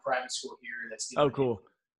found a private school here that's cool.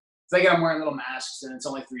 So I'm wearing little masks, and it's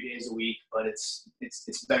only 3 days a week, but it's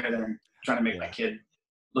better than trying to make my kid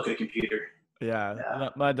look at a computer. Yeah.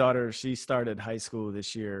 My daughter, she started high school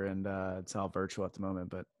this year, and it's all virtual at the moment,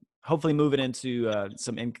 but hopefully moving into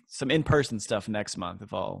some in-person stuff next month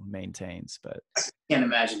if all maintains. But I can't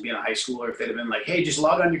imagine being a high schooler if they'd have been like, "Hey, just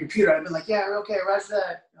log on your computer." I'd been like, "Yeah, okay, right for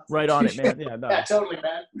that." Right on it, man. Yeah, no. Yeah, totally,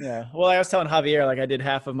 man. Yeah. Well, I was telling Javier, like I did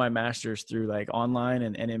half of my master's through like online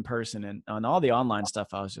and in person, and on all the online stuff,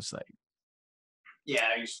 I was just like, yeah,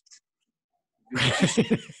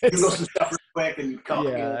 Google some stuff real quick and call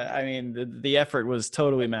it. I mean, the effort was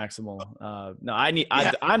totally maximal. No,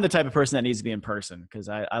 I'm the type of person that needs to be in person because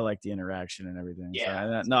I like the interaction and everything.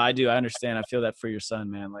 Yeah. So I do. I understand. I feel that for your son,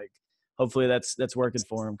 man. Like, hopefully that's working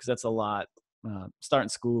for him because that's a lot. Starting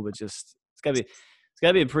school, but just it's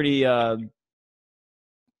gotta be a pretty. I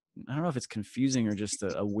don't know if it's confusing or just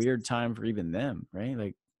a weird time for even them, right?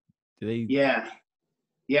 Like, do they? Yeah.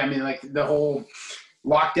 I mean, like the whole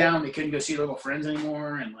lockdown, they couldn't go see their little friends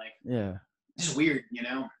anymore, and like, just weird, you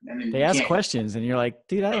know. And then they ask questions, and you're like,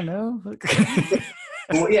 dude, I don't know.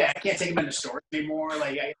 Well, I can't take them into stores anymore.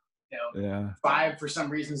 Like, 5 for some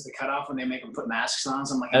reasons the cutoff when they make them put masks on.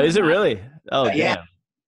 So I'm like, is it really? Oh, yeah.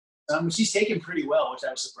 She's taken pretty well, which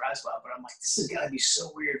I was surprised about. But I'm like, this is gotta be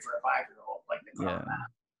so weird for a 5-year-old. Like, they put on a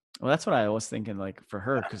mask. Well, that's what I was thinking, like for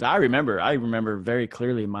her, because I remember very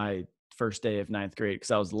clearly my first day of 9th grade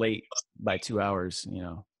because I was late by 2 hours. You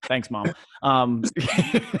know, thanks, Mom.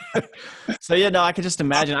 So I could just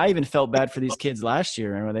imagine. I even felt bad for these kids last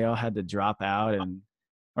year, and where they all had to drop out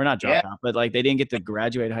or not drop out, but like they didn't get to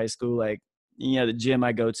graduate high school. Like, the gym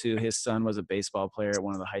I go to, his son was a baseball player at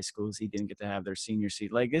one of the high schools. He didn't get to have their senior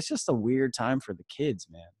seat. Like, it's just a weird time for the kids,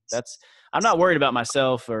 man. I'm not worried about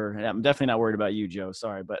myself, or I'm definitely not worried about you, Joe.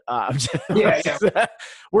 Sorry, but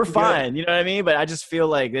we're fine. You know what I mean? But I just feel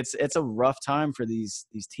like it's a rough time for these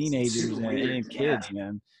teenagers and kids,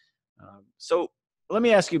 man. So let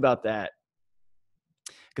me ask you about that,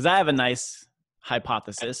 because I have a nice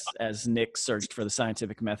hypothesis as Nick searched for the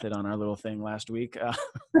scientific method on our little thing last week.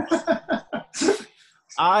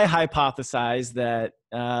 I hypothesize that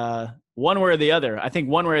one way or the other, I think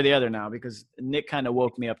one way or the other now, because Nick kind of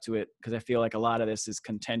woke me up to it, because I feel like a lot of this is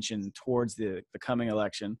contention towards the coming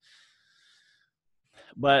election.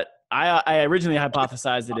 But I originally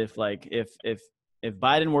hypothesized that if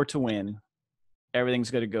Biden were to win,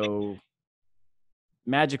 everything's going to go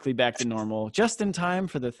magically back to normal just in time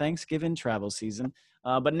for the Thanksgiving travel season.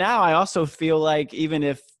 But now I also feel like even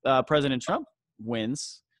if President Trump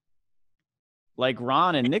wins, like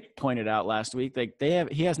Ron and Nick pointed out last week, like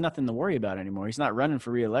he has nothing to worry about anymore. He's not running for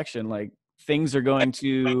re-election. Like, things are going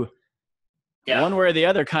to one way or the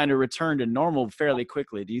other kind of return to normal fairly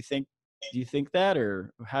quickly. Do you think that,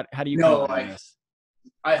 or how do you? No, I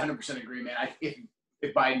 100% agree, man.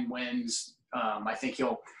 If Biden wins, I think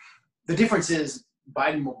the difference is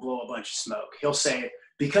Biden will blow a bunch of smoke. He'll say,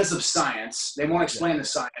 because of science, they won't explain the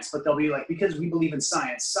science, but they'll be like, because we believe in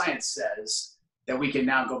science, science says that we can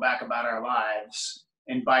now go back about our lives,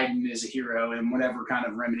 and Biden is a hero, and whatever kind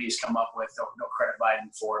of remedies come up with, they'll credit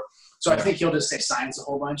Biden for. So I think he'll just say science a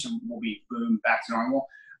whole bunch, and we'll be boom, back to normal.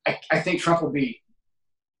 I think Trump will be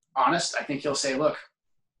honest. I think he'll say, look,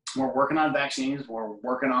 we're working on vaccines. We're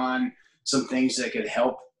working on some things that could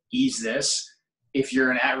help ease this. If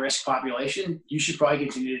you're an at-risk population, you should probably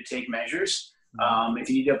continue to take measures. If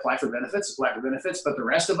you need to apply for benefits, apply for benefits. But the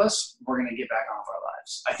rest of us, we're going to get back on with our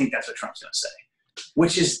lives. I think that's what Trump's going to say,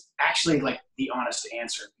 which is actually like the honest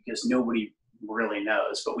answer, because nobody really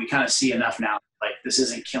knows. But we kind of see enough now, like, this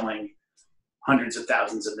isn't killing hundreds of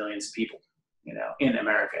thousands of millions of people, in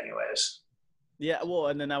America anyways. Yeah, well,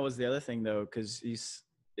 and then that was the other thing, though, because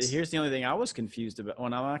here's the only thing I was confused about.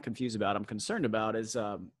 Well, I'm not confused about, I'm concerned about is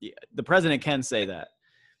the president can say that.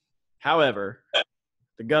 However,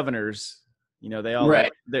 the governors, they all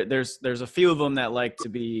there's a few of them that like to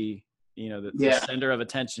be, the center of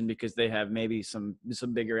attention because they have maybe some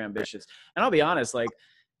bigger ambitions. And I'll be honest, like,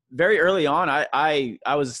 very early on, I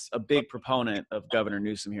was a big proponent of Governor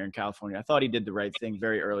Newsom here in California. I thought he did the right thing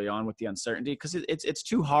very early on with the uncertainty, because it's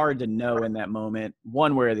too hard to know in that moment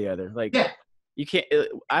one way or the other. Like, you can't.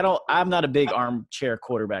 I'm not a big armchair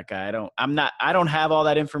quarterback guy. I don't have all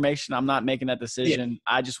that information. I'm not making that decision.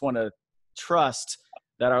 I just want to trust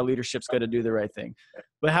that our leadership's going to do the right thing.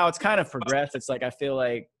 But how it's kind of progressed, it's like I feel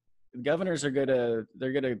like governors are gonna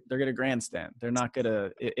grandstand. They're not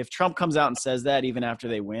gonna, if Trump comes out and says that even after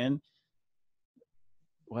they win,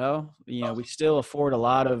 well, we still afford a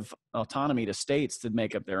lot of autonomy to states to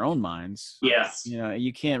make up their own minds. Yeah.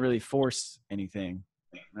 You can't really force anything,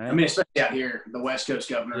 right? I mean, especially out here, the West Coast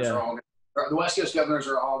governors are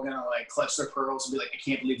all gonna like clutch their pearls and be like, I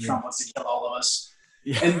can't believe Trump wants to kill all of us.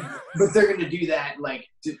 Yeah. But they're gonna do that like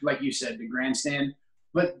you said, the grandstand.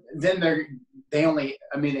 But then they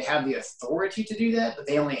have the authority to do that, but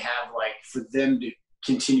they only have like for them to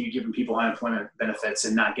continue giving people unemployment benefits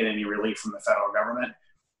and not get any relief from the federal government.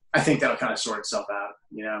 I think that'll kind of sort itself out,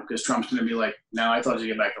 because Trump's going to be like, no, I told you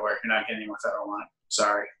to get back to work. You're not getting any more federal money.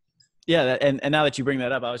 Sorry. Yeah. And now that you bring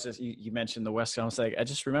that up, I was just, you mentioned the West Coast. Like, I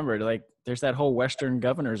just remembered, like, there's that whole Western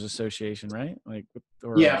Governors Association, right? Like,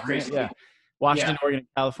 crazy. Yeah. Washington, Oregon,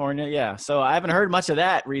 California. Yeah. So I haven't heard much of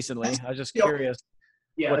that recently. I was just curious.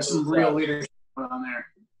 Yeah. There's some real leadership on there.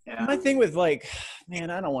 Yeah. My thing with like,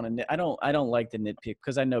 man, I don't like to nitpick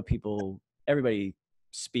because I know everybody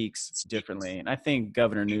speaks differently. And I think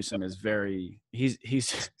Governor Newsom is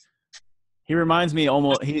he reminds me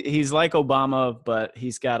almost, he's like Obama, but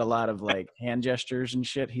he's got a lot of like hand gestures and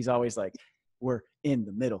shit. He's always like, we're in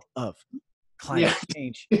the middle of climate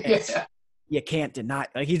change. You can't deny,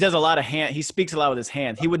 like, he does a lot of he speaks a lot with his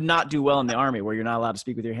hands. He would not do well in the Army where you're not allowed to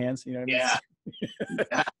speak with your hands. You know what I mean?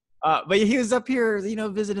 Yeah. But he was up here,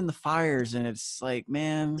 visiting the fires, and it's like,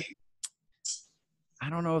 man, I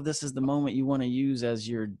don't know if this is the moment you want to use as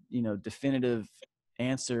your, definitive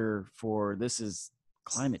answer for this is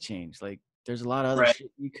climate change. Like, there's a lot of other shit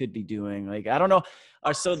you could be doing. Like, I don't know.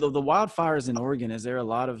 So the wildfires in Oregon, is there a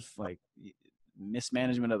lot of like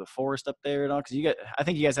mismanagement of the forest up there and all? Because I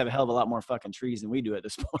think you guys have a hell of a lot more fucking trees than we do at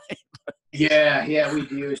this point. Yeah, we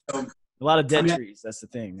do. So a lot of dead trees. That's the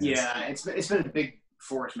thing. Yeah, it's been a big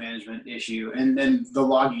forest management issue, and then the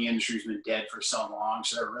logging industry's been dead for so long,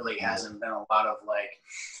 so there really hasn't been a lot of like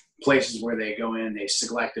places where they go in, they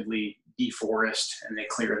selectively deforest and they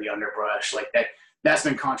clear the underbrush. Like that's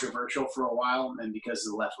been controversial for a while, and because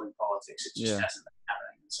of the left-wing politics, it just hasn't been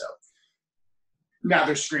happening. So now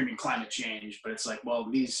they're screaming climate change, but it's like, well,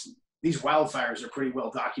 these wildfires are pretty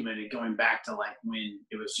well documented going back to like when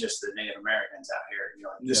it was just the Native Americans out here.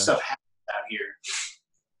 This stuff happens out here.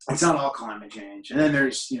 It's not all climate change. And then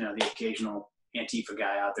there's, the occasional Antifa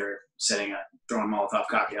guy out there throwing Molotov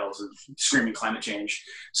cocktails and screaming climate change.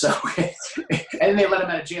 So, and then they let him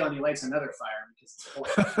out of jail and he lights another fire because it's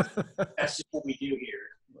horrible. That's just what we do here,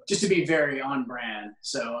 just to be very on brand.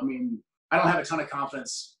 So, I mean, I don't have a ton of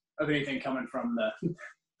confidence of anything coming from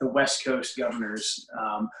the West Coast governors.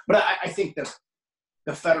 But I think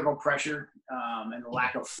the federal pressure and the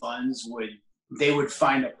lack of funds they would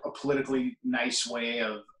find a politically nice way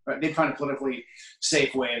they'd find a politically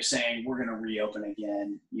safe way of saying we're going to reopen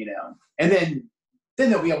again, and then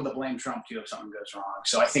they'll be able to blame Trump too if something goes wrong.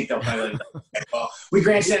 So I think they'll probably well, we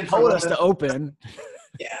grandstand told us to open.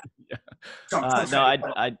 Yeah.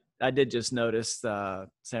 I did just notice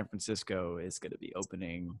San Francisco is going to be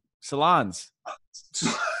opening salons.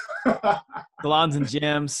 Salons and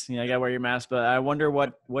gyms, you got to wear your mask. But I wonder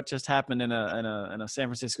what just happened in a San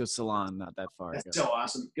Francisco salon not that far ago. That's so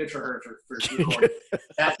awesome. Good for her for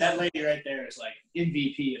that lady right there is like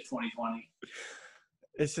MVP of 2020.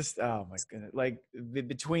 It's just, oh my goodness, like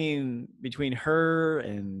between her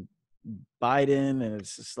and Biden, and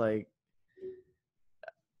it's just like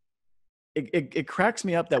it cracks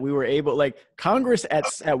me up that we were able, like, Congress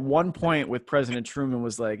at one point with President Truman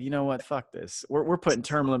was like, you know what, fuck this. We're putting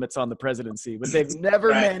term limits on the presidency, but they've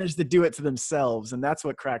never managed to do it to themselves. And that's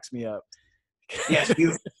what cracks me up. Yeah,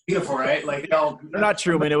 it's beautiful, right? Like, not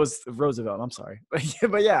Truman, it was Roosevelt. I'm sorry.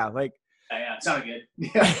 But yeah, like. Yeah, it sounded good.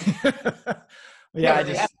 Yeah.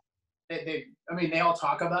 They all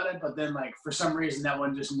talk about it, but then like for some reason that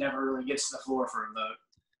one just never really gets to the floor for a vote.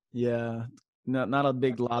 Yeah. Not a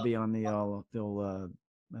big lobby on the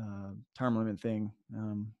term limit thing.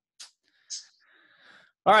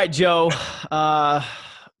 All right, Joe. Can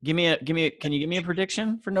you give me a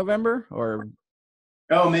prediction for November or?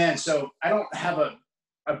 Oh man, so I don't have a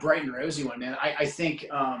bright and rosy one, man. I think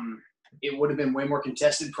it would have been way more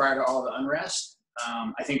contested prior to all the unrest.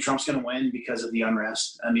 I think Trump's going to win because of the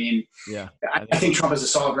unrest. I mean, I think Trump has a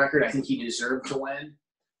solid record. I think he deserved to win.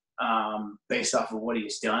 Based off of what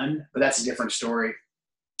he's done, but that's a different story.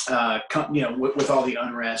 With all the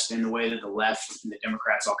unrest and the way that the left and the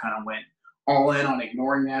Democrats all kind of went all in on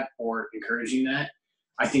ignoring that or encouraging that,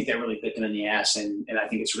 I think that really bit them in the ass, and I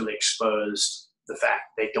think it's really exposed the fact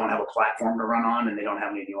they don't have a platform to run on and they don't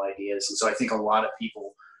have any new ideas. And so I think a lot of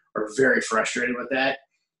people are very frustrated with that,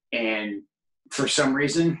 and for some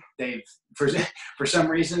reason, for some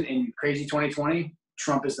reason in crazy 2020,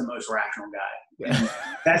 Trump is the most rational guy. And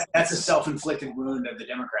that's a self-inflicted wound of the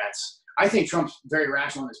Democrats. I think Trump's very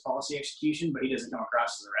rational in his policy execution, but he doesn't come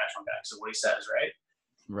across as a rational guy. So what he says, right?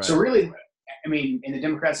 Right. So really, I mean, and the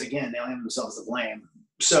Democrats, again, they only have themselves to blame.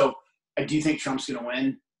 So I do think Trump's going to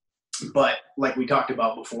win. But like we talked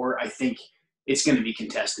about before, I think it's going to be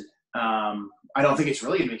contested. I don't think it's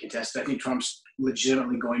really going to be contested. I think Trump's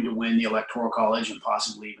legitimately going to win the Electoral College and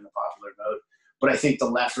possibly even the popular vote. But I think the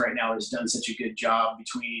left right now has done such a good job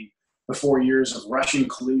between the 4 years of Russian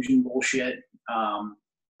collusion bullshit, and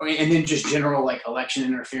then just general like election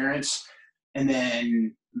interference, and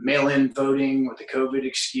then mail-in voting with the COVID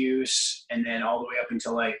excuse, and then all the way up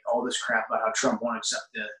until like all this crap about how Trump won't accept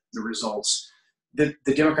the results. The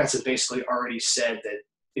Democrats have basically already said that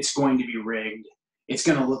it's going to be rigged. It's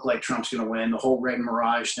going to look like Trump's going to win. The whole Red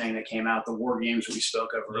Mirage thing that came out, the war games we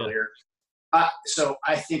spoke of earlier. So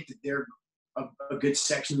I think that they're a good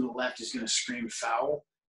section of the left is going to scream foul,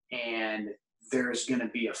 and there's going to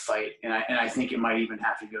be a fight. And I think it might even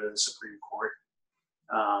have to go to the Supreme Court.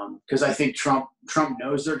 Because I think Trump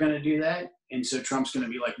knows they're going to do that. And so Trump's going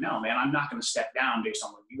to be like, no, man, I'm not going to step down based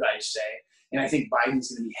on what you guys say. And I think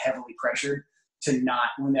Biden's going to be heavily pressured to not,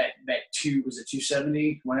 when that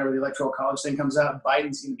 270, whenever the Electoral College thing comes out,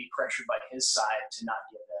 Biden's going to be pressured by his side to not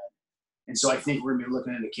give that. And so I think we're going to be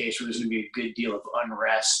looking at a case where there's going to be a good deal of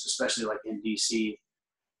unrest, especially like in D.C.,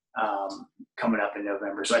 coming up in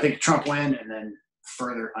November. So I think Trump win and then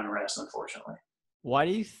further unrest, unfortunately. Why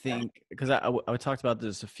do you think, because I talked about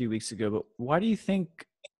this a few weeks ago, but why do you think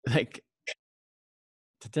like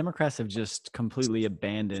the Democrats have just completely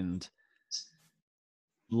abandoned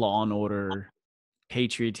law and order,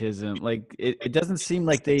 patriotism? Like it doesn't seem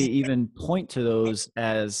like they even point to those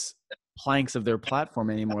as planks of their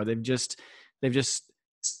platform anymore. They've given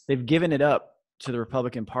it up to the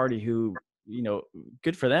Republican Party, who, you know,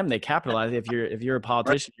 good for them. They capitalize. If you're a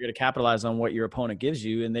politician, you're going to capitalize on what your opponent gives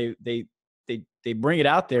you, and they bring it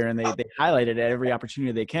out there and they highlight it at every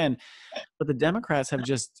opportunity they can. But the Democrats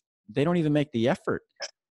they don't even make the effort.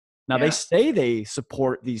 Now, they say they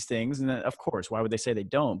support these things, and of course, why would they say they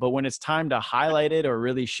don't? But when it's time to highlight it or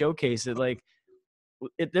really showcase it, like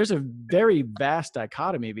there's a very vast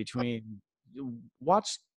dichotomy between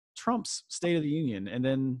watch Trump's State of the Union and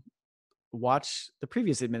then watch the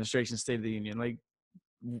previous administration's State of the Union. Like,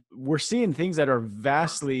 we're seeing things that are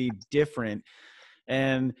vastly different.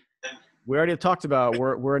 And we already have talked about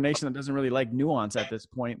we're a nation that doesn't really like nuance at this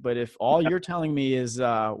point. But if all you're telling me is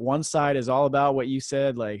one side is all about what you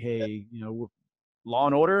said, like, hey, you know, law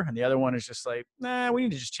and order, and the other one is just like, nah, we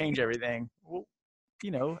need to just change everything. Well,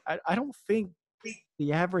 you know, I don't think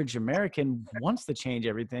the average American wants to change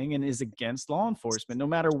everything and is against law enforcement, no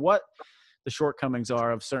matter what the shortcomings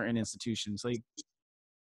are of certain institutions. Like,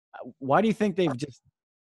 why do you think they've just,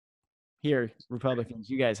 here, Republicans,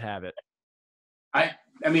 you guys have it? I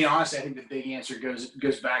mean, honestly, I think the big answer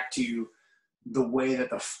goes back to the way that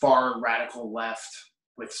the far radical left,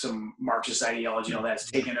 with some Marxist ideology and all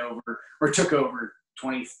that's taken over or took over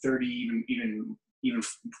 20, 30, even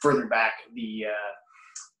further back, the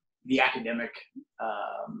academic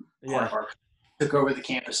part of our, took over the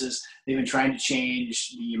campuses. They've been trying to change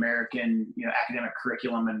the American, you know, academic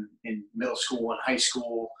curriculum in middle school and high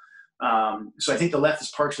school. So I think the left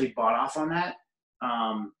is partially bought off on that.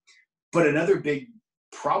 But another big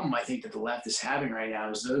problem I think that the left is having right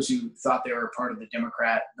now is those who thought they were a part of the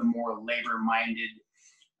Democrat, the more labor-minded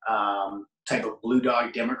type of blue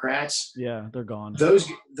dog Democrats. Yeah, they're gone. Those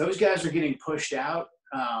guys are getting pushed out,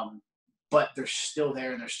 but they're still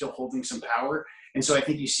there and they're still holding some power. And so I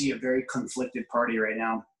think you see a very conflicted party right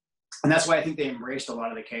now. And that's why I think they embraced a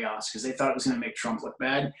lot of the chaos, because they thought it was going to make Trump look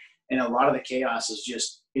bad. And a lot of the chaos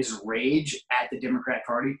is rage at the Democrat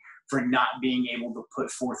Party for not being able to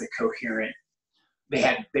put forth a coherent. They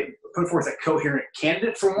put forth a coherent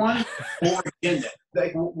candidate for one, or agenda.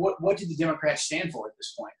 Like, what did the Democrats stand for at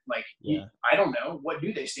this point? Like, I don't know. What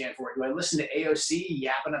do they stand for? Do I listen to AOC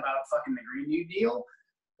yapping about fucking the Green New Deal,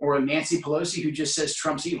 or Nancy Pelosi who just says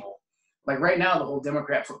Trump's evil? Like, right now, the whole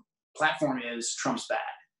Democrat platform is Trump's bad.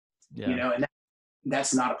 Yeah. You know, and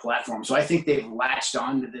that's not a platform. So I think they've latched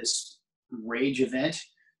on to this rage event,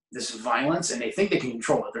 this violence, and they think they can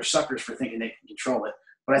control it. They're suckers for thinking they can control it.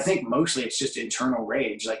 But I think mostly it's just internal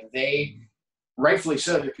rage. Like, they, rightfully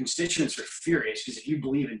so, their constituents are furious, because if you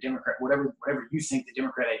believe in Democrat, whatever you think the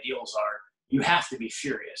Democrat ideals are, you have to be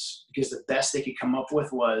furious, because the best they could come up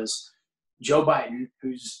with was Joe Biden,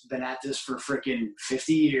 who's been at this for freaking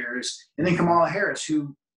 50 years, and then Kamala Harris,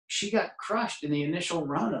 who she got crushed in the initial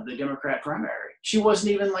run of the Democrat primary. She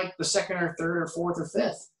wasn't even like the second or third or fourth or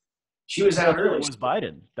fifth. She was out early. It was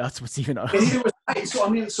Biden. That's what's even. And neither was Biden. So I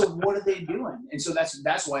mean, so what are they doing? And so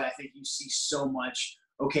that's why I think you see so much.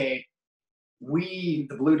 Okay, we,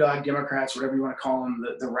 the blue dog Democrats, whatever you want to call them,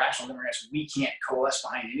 the rational Democrats, we can't coalesce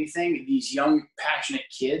behind anything. These young, passionate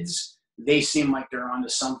kids, they seem like they're onto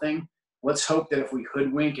something. Let's hope that if we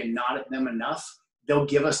hoodwink and nod at them enough, they'll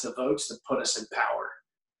give us the votes to put us in power.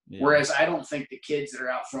 Yeah. Whereas I don't think the kids that are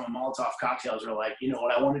out throwing Molotov cocktails are like, you know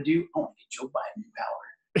what I want to do? I want to get Joe Biden in power.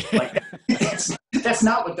 Like that's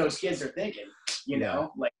not what those kids are thinking, you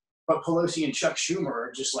know? Like, but Pelosi and Chuck Schumer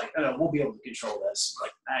are just like, oh, no, we'll be able to control this.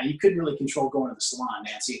 Like, you couldn't really control going to the salon,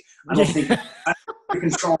 Nancy. I don't think you're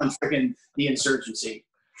controlling freaking the insurgency.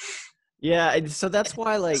 Yeah, so that's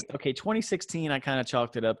why, like, okay, 2016, I kind of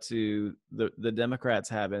chalked it up to the Democrats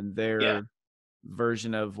having their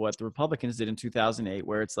version of what the Republicans did in 2008,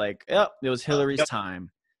 where it's like, it was Hillary's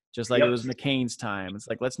time, just like it was McCain's time. It's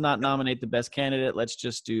like, let's not nominate the best candidate. Let's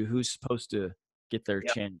just do who's supposed to get their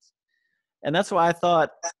chance. And that's why I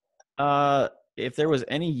thought if there was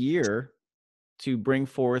any year to bring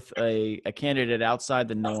forth a candidate outside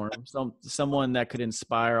the norm, someone that could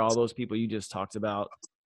inspire all those people you just talked about,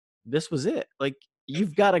 this was it. Like,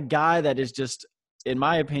 you've got a guy that is just, in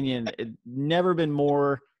my opinion, never been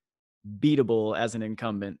more beatable as an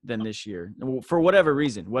incumbent than this year, for whatever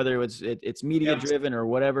reason, whether it's media driven or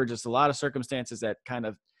whatever, just a lot of circumstances that kind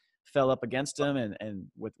of fell up against him, and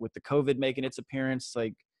with the COVID making its appearance,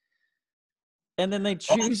 like, and then they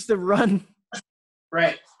choose to run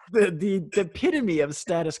the epitome of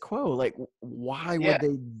status quo. Like, why would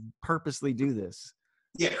they purposely do this?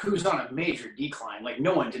 Yeah, who's on a major decline? Like,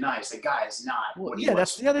 no one denies the guy is not. Well,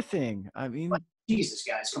 that's the other thing. I mean, like, Jesus,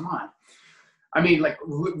 guys, come on. I mean, like,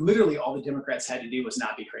 literally all the Democrats had to do was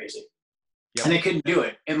not be crazy. Yep. And they couldn't do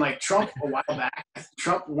it. And, like, Trump, a while back,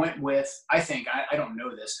 Trump went with, I think, I don't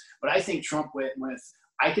know this, but I think Trump went with,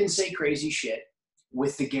 I can say crazy shit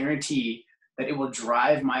with the guarantee that it will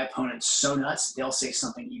drive my opponents so nuts, they'll say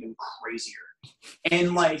something even crazier.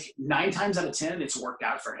 And, like, 9 times out of 10, it's worked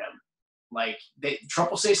out for him. Like, Trump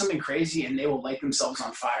will say something crazy and they will light themselves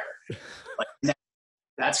on fire. Like,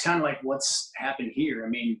 that's kind of like what's happened here. I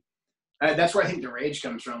mean, that's where I think the rage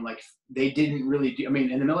comes from. Like, they didn't really do, I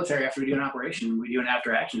mean, in the military, after we do an operation, we do an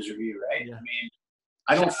after actions review, right? Yeah. I mean,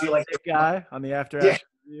 I don't feel like the guy on the after action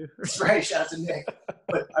review. That's right. Shout out to Nick.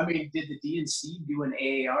 But I mean, did the DNC do an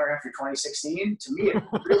AAR after 2016? To me, it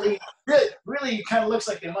really kind of looks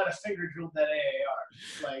like they might have finger drilled that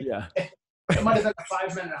AAR. Like, it might have been a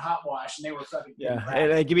 5-minute hot wash, and they were fucking.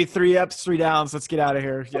 Hey, give me 3 ups, 3 downs. Let's get out of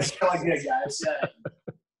here. Let's go like good, guys.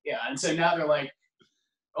 And so now they're like,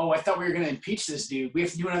 oh, I thought we were going to impeach this dude. We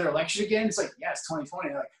have to do another election again? It's like, yeah, it's 2020.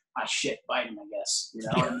 They're like, shit, Biden, I guess. You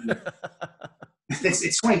know, and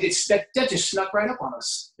it's 20. That just snuck right up on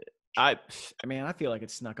us. I mean, I feel like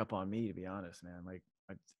it snuck up on me, to be honest, man. Like,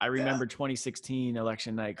 I remember 2016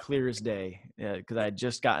 election night clear as day, because I had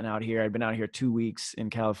just gotten out here. I'd been out here 2 weeks in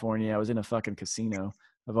California. I was in a fucking casino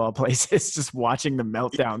of all places, just watching the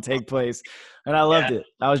meltdown take place, and I loved it.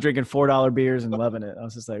 I was drinking $4 beers and loving it. I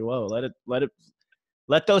was just like, whoa,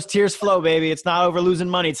 let those tears flow, baby. It's not over losing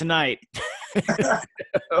money tonight. That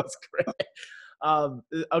was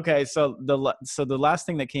great. Okay, so the last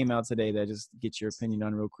thing that came out today that just get your opinion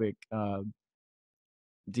on real quick.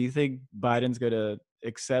 Do you think Biden's going to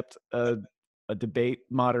accept a debate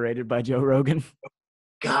moderated by Joe Rogan?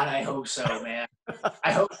 God, I hope so, man.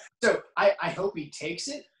 I hope so. I hope he takes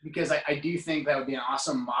it, because I do think that would be an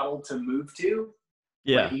awesome model to move to.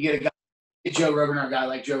 Yeah. Like, you get a guy like Joe Rogan, or a guy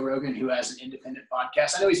like Joe Rogan who has an independent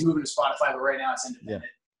podcast. I know he's moving to Spotify, but right now it's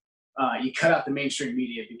independent. Yeah. You cut out the mainstream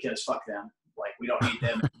media because fuck them. Like, we don't need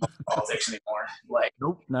them in politics anymore. Like,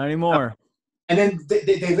 nope, not anymore. And then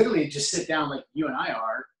they literally just sit down like you and I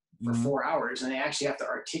are for 4 hours, and they actually have to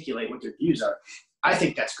articulate what their views are. I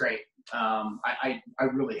think that's great. I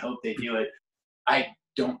really hope they do it. I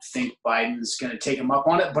don't think Biden's going to take him up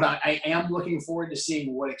on it, but I am looking forward to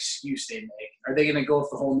seeing what excuse they make. Are they going to go with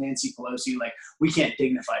the whole Nancy Pelosi, like, we can't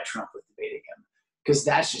dignify Trump with debating him? Because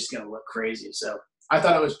that's just going to look crazy. So I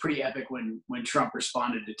thought it was pretty epic when Trump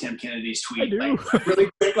responded to Tim Kennedy's tweet, like, really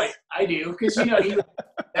quick. Like, I do, because, you know,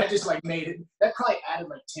 that just like made it. That probably added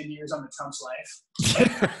like 10 years on the Trump's life.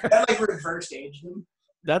 That like reversed aged him.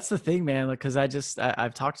 That's the thing, man. Like, because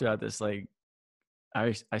I've talked about this. Like,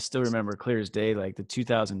 I still remember clear as day, like the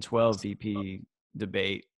 2012 VP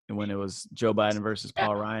debate, and when it was Joe Biden versus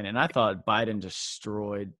Paul Ryan, and I thought Biden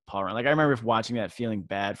destroyed Paul Ryan. Like, I remember watching that, feeling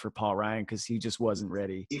bad for Paul Ryan because he just wasn't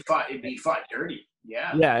ready. He fought dirty.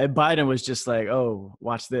 Yeah. Yeah, and Biden was just like, oh,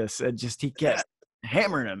 watch this. And just he kept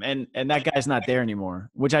hammering him, and that guy's not there anymore,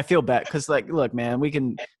 which I feel bad because, like, look, man, we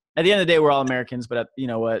can at the end of the day, we're all Americans, but you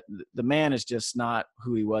know what? The man is just not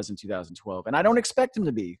who he was in 2012. And I don't expect him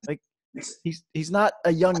to be. Like, he's not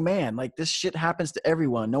a young man. Like, this shit happens to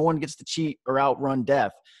everyone. No one gets to cheat or outrun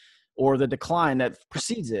death or the decline that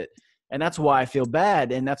precedes it. And that's why I feel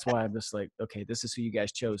bad. And that's why I'm just like, okay, this is who you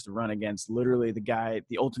guys chose to run against. Literally the guy,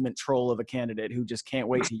 the ultimate troll of a candidate who just can't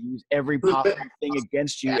wait to use every possible thing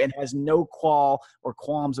against you and has no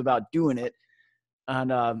qualms about doing it.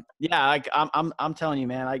 And I'm telling you,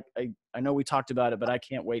 man, I know we talked about it, but I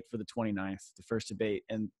can't wait for the 29th, the first debate.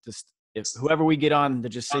 And just if whoever we get on to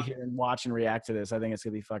just sit here and watch and react to this, I think it's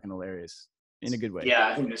going to be fucking hilarious in a good way. Yeah,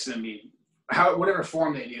 I think it's going to be whatever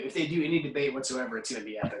form they do. If they do any debate whatsoever, it's going to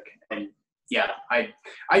be epic. And yeah, I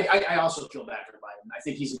also feel bad for Biden. I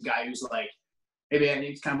think he's a guy who's like, maybe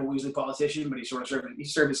he's kind of a Weasley politician, but he served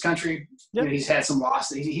his country. Yep. You know, he's had some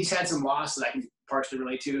loss. He's had some loss that I can partially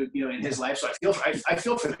relate to, you know, in his life. So I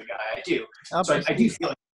feel for the guy. I do. So I do feel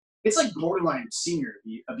like it's like borderline senior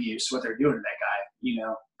abuse what they're doing to that guy. You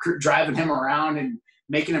know, driving him around and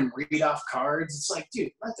making him read off cards. It's like,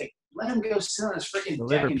 dude, let him go sit on his freaking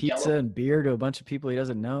deliver pizza and beer to a bunch of people he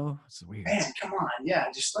doesn't know. It's weird. Man, come on, yeah,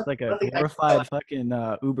 just like a glorified fucking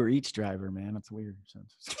Uber Eats driver, man. That's weird.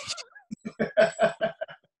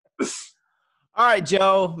 All right,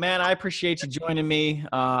 Joe, man, I appreciate you joining me.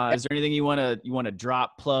 Is there anything you want to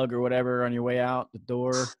drop, plug, or whatever on your way out the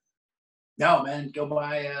door? No, man, go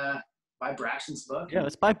buy Braxton's book. Yeah,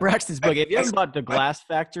 let's buy Braxton's book. If you haven't bought The Glass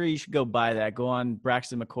Factory, you should go buy that. Go on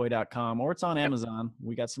braxtonmccoy.com, or it's on Amazon.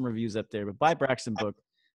 We got some reviews up there, but buy Braxton book.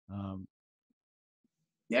 Buy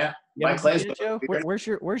Clay's book. Joe?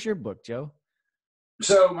 Where's your book, Joe?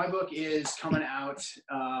 So my book is coming out.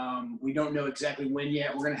 We don't know exactly when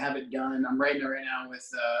yet. We're going to have it done. I'm writing it right now with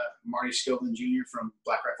Marty Scoveland Jr. from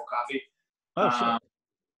Black Rifle Coffee. Oh, sure.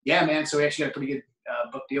 Yeah, man. So we actually got a pretty good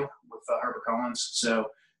book deal with HarperCollins. So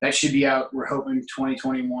that should be out, we're hoping,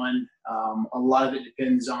 2021. A lot of it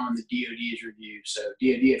depends on the DOD's review. So DOD,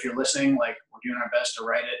 if you're listening, like, we're doing our best to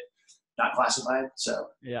write it, not classified. So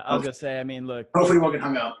yeah, I was going to say, I mean, look. Hopefully we'll get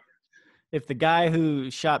hung up. If the guy who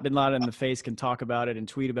shot Bin Laden in the face can talk about it and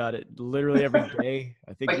tweet about it literally every day,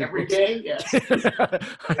 I think every day, yeah.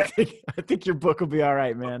 I think your book will be all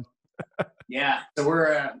right, man. Yeah, so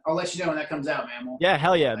I'll let you know when that comes out, man. Yeah,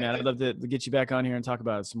 hell yeah, man. I'd love to get you back on here and talk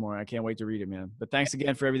about it some more. I can't wait to read it, man. But thanks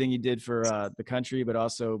again for everything you did for the country, but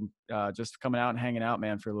also just coming out and hanging out,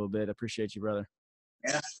 man, for a little bit. I appreciate you, brother.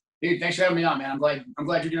 Yeah. Dude, thanks for having me on, man. I'm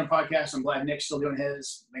glad you're doing a podcast. I'm glad Nick's still doing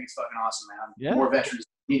his. I think it's fucking awesome, man. Yeah. More veterans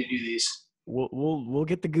need to do these. We'll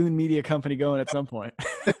get the Goon Media Company going at some point.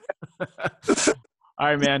 All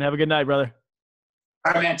right, man. Have a good night, brother.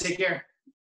 All right, man. Take care.